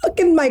look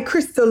in my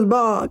crystal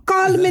ball.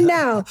 Call me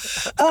now.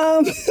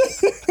 I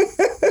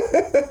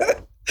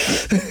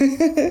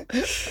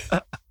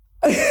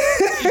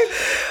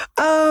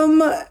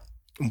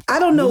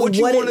don't know what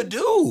you want to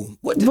do.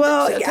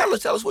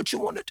 Tell us what you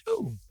want to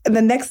do. In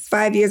the next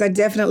 5 years, I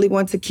definitely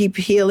want to keep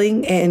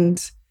healing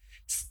and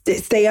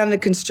stay under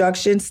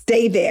construction,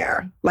 stay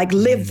there, like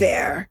live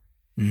there,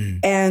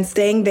 and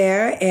staying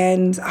there,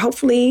 and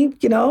hopefully,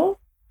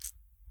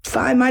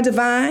 find my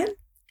divine.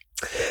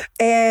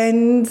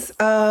 And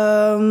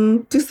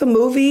do some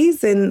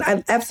movies. And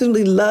I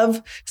absolutely love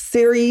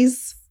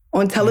series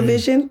on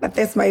television.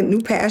 That's my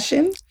new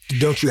passion.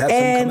 Don't you have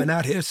some coming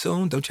out here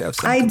soon? Don't you have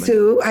some? I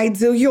do.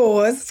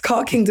 Yours. It's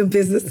called Kingdom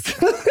Business.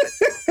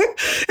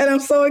 And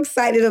I'm so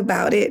excited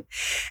about it.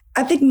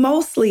 I think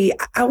mostly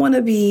I want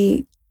to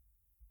be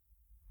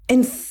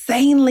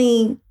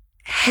insanely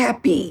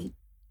happy.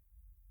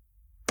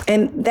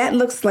 And that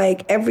looks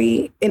like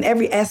in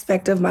every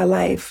aspect of my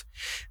life,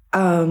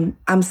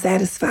 I'm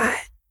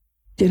satisfied.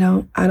 You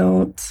know, I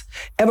don't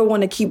ever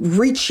want to keep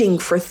reaching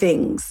for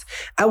things.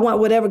 I want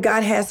whatever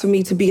God has for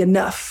me to be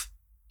enough.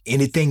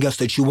 Anything else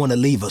that you want to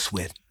leave us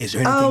with? Is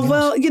there anything else? Oh,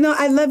 well, you know,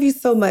 I love you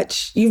so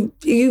much.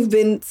 You've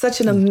been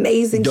such an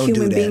amazing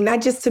human being,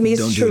 not just to me,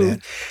 it's true.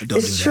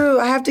 It's true.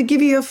 I have to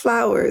give you your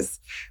flowers,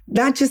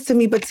 not just to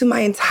me, but to my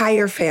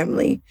entire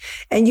family.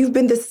 And you've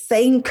been the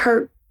same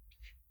Kirk.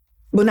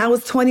 When I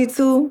was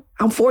 22,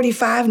 I'm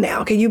 45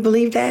 now. Can you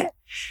believe that?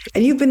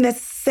 And you've been the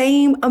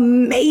same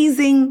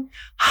amazing,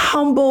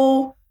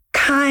 humble,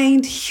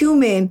 kind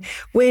human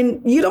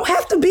when you don't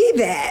have to be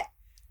that.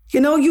 You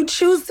know, you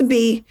choose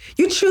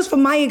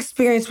from my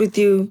experience with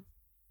you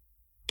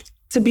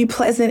to be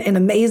pleasant and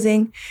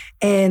amazing.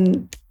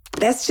 And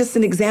that's just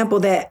an example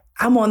that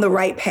I'm on the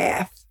right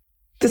path.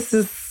 This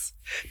is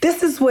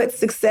what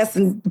success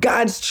and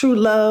God's true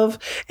love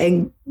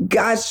and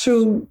God's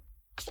true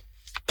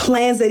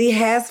plans that he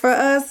has for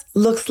us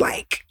looks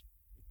like.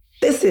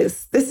 This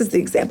is the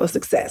example of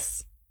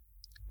success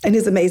and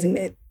his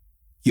amazement.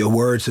 Your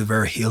words are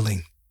very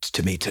healing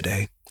to me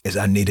today, as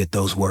I needed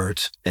those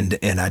words, and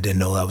I didn't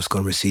know I was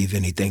going to receive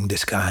anything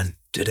this kind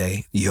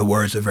today. Your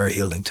words are very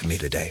healing to me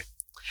today.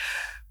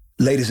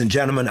 Ladies and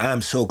gentlemen,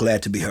 I'm so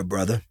glad to be her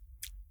brother.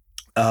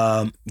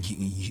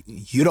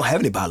 You don't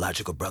have any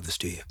biological brothers,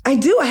 do you? I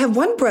do. I have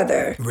one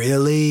brother.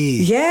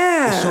 Really?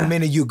 Yeah. There's so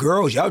many of you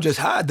girls, y'all just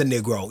hide the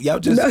Negro. Y'all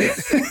just...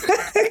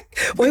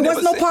 Well, he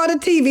wasn't no part of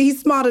TV.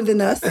 He's smarter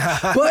than us.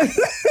 But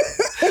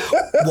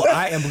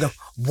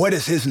What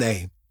is his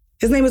name?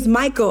 His name is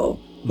Michael.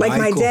 Like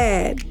my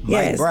dad.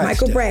 Yes,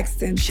 Michael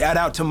Braxton. Shout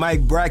out to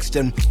Mike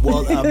Braxton.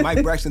 Well,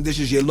 Mike Braxton, this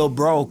is your little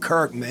bro,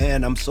 Kirk,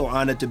 man. I'm so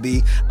honored to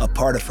be a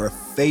part of her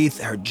faith,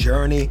 her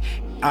journey.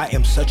 I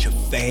am such a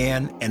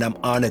fan, and I'm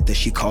honored that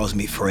she calls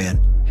me friend.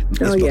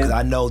 It's because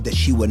I know that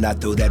she would not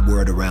throw that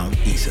word around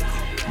easily.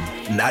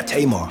 Not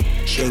Tamar.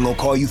 She ain't gonna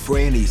call you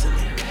friend easily.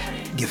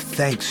 Give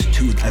thanks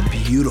to a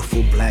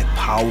beautiful, black,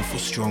 powerful,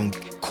 strong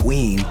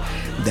queen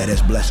that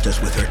has blessed us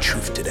with her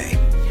truth today.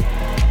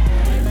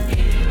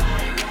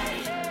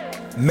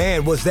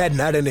 Man, was that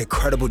not an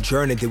incredible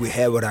journey that we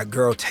had with our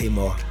girl,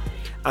 Tamar?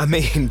 I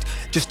mean,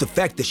 just the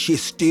fact that she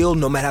is still,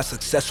 no matter how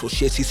successful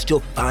she is, she's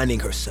still finding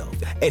herself.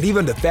 And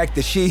even the fact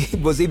that she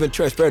was even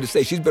transparent to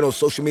say she's been on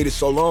social media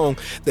so long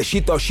that she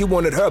thought she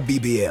wanted her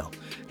BBL.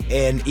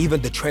 And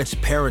even the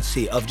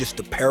transparency of just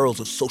the perils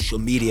of social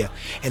media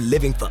and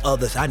living for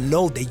others. I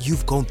know that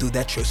you've gone through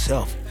that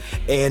yourself.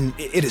 And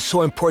it is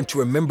so important to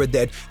remember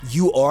that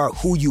you are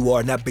who you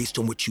are, not based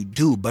on what you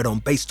do, but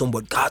based on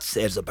what God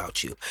says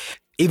about you.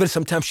 Even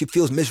sometimes she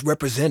feels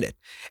misrepresented.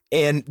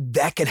 And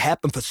that can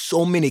happen for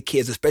so many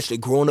kids, especially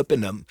growing up in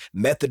the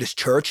Methodist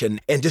church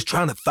and just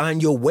trying to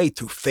find your way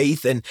through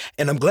faith. And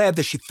I'm glad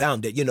that she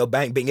found it, you know,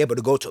 being able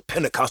to go to a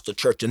Pentecostal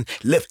church and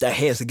lift her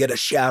hands and get a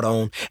shout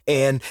on.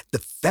 And the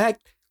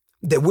fact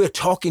that we're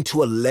talking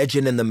to a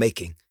legend in the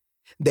making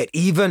that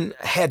even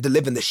had to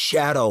live in the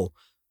shadow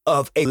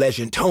of a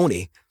legend,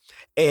 Tony,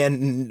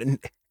 and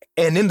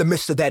in the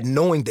midst of that,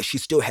 knowing that she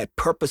still had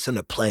purpose and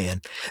a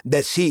plan,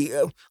 that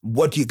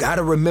what you got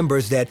to remember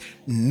is that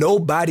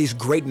nobody's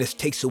greatness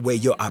takes away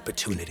your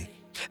opportunity.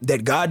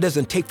 That God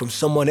doesn't take from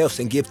someone else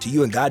and give to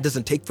you, and God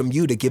doesn't take from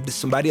you to give to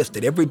somebody else.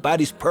 That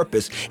everybody's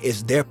purpose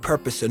is their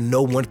purpose, and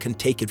no one can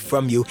take it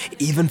from you,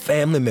 even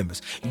family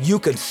members. You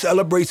can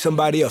celebrate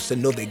somebody else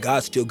and know that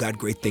God still got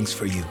great things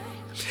for you.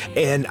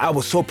 And I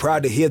was so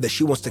proud to hear that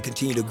she wants to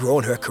continue to grow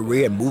in her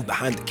career and move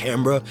behind the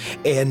camera.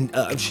 And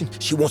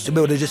she wants to be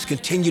able to just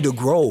continue to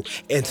grow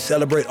and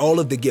celebrate all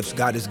of the gifts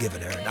God has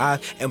given her. And I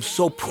am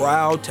so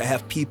proud to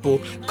have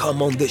people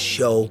come on this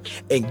show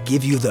and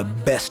give you the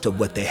best of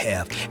what they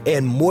have.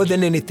 And more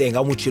than anything, I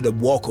want you to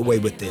walk away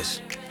with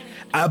this.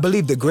 I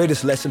believe the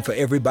greatest lesson for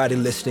everybody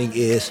listening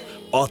is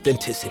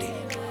authenticity.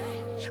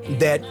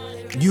 That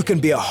you can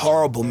be a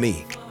horrible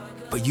me,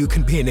 but you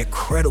can be an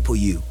incredible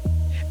you.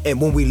 And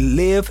when we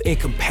live in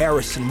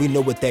comparison, we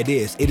know what that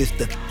is. It is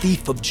the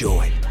thief of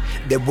joy.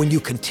 That when you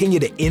continue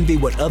to envy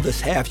what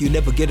others have, you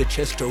never get a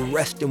chance to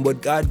rest in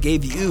what God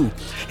gave you.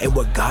 And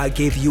what God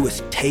gave you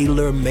is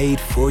tailor-made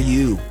for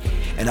you.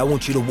 And I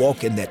want you to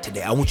walk in that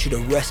today. I want you to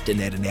rest in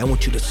that today. I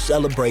want you to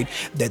celebrate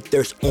that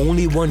there's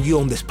only one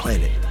you on this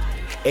planet.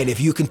 And if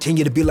you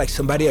continue to be like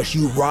somebody else,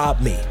 you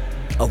rob me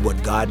of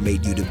what God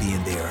made you to be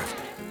in the earth.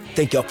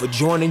 Thank y'all for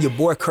joining your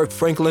boy Kirk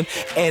Franklin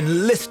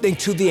and listening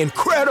to the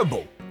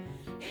incredible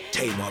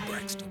Tamar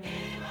Braxton.